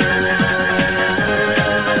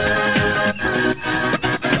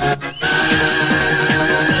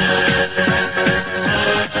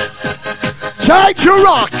 Time to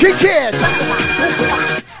rock, kick it.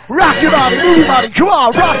 Rock your body, move your body, come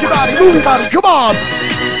on. Rock your body, move your body, come on.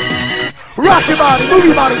 Rock your body, move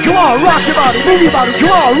your body, come on. Rock your body, move your body,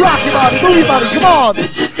 come on. Rock your body, move your body, come on.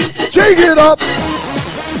 Take it up.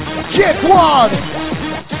 Check one.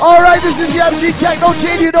 Alright, this is the MC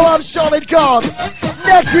TECHNO-T. You know I'm Solid God.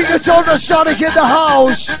 Next week it's Ultrasonic in the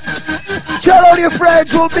house. Tell all your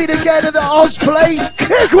friends we'll meet again in the Oz place.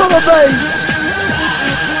 Kick with the bass.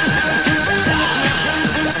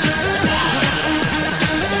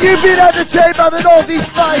 You've been entertained by the Northeast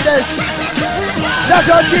finest. That's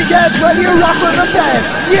what you get when you rock with the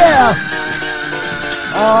best. Yeah.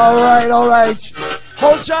 Alright.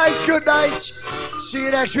 Hold tight, good night. See you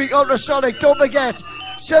next week, Ultrasonic. Don't forget,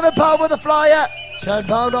 £7 with a flyer,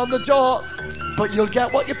 £10 on the door. But you'll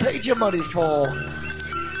get what you paid your money for.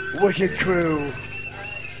 Wicked crew.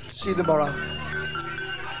 See you tomorrow.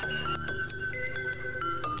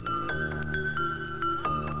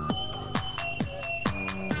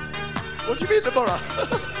 What do you mean tomorrow?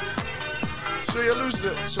 So you're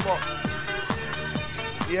losing it, so what?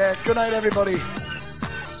 Yeah, good night everybody.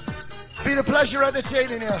 Been a pleasure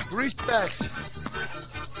entertaining you. Respect.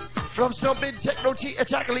 From STOMPIN, TECHNO-T,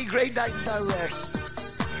 Attack League, Grade 9 Direct.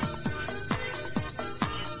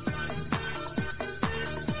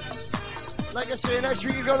 Like I say, next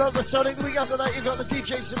week you've got Ultrasonic, the week after that you've got the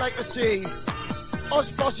DJs you like to see. Us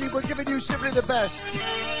Bossy, we're giving you simply the best.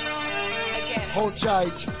 Again. Hold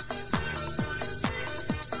tight.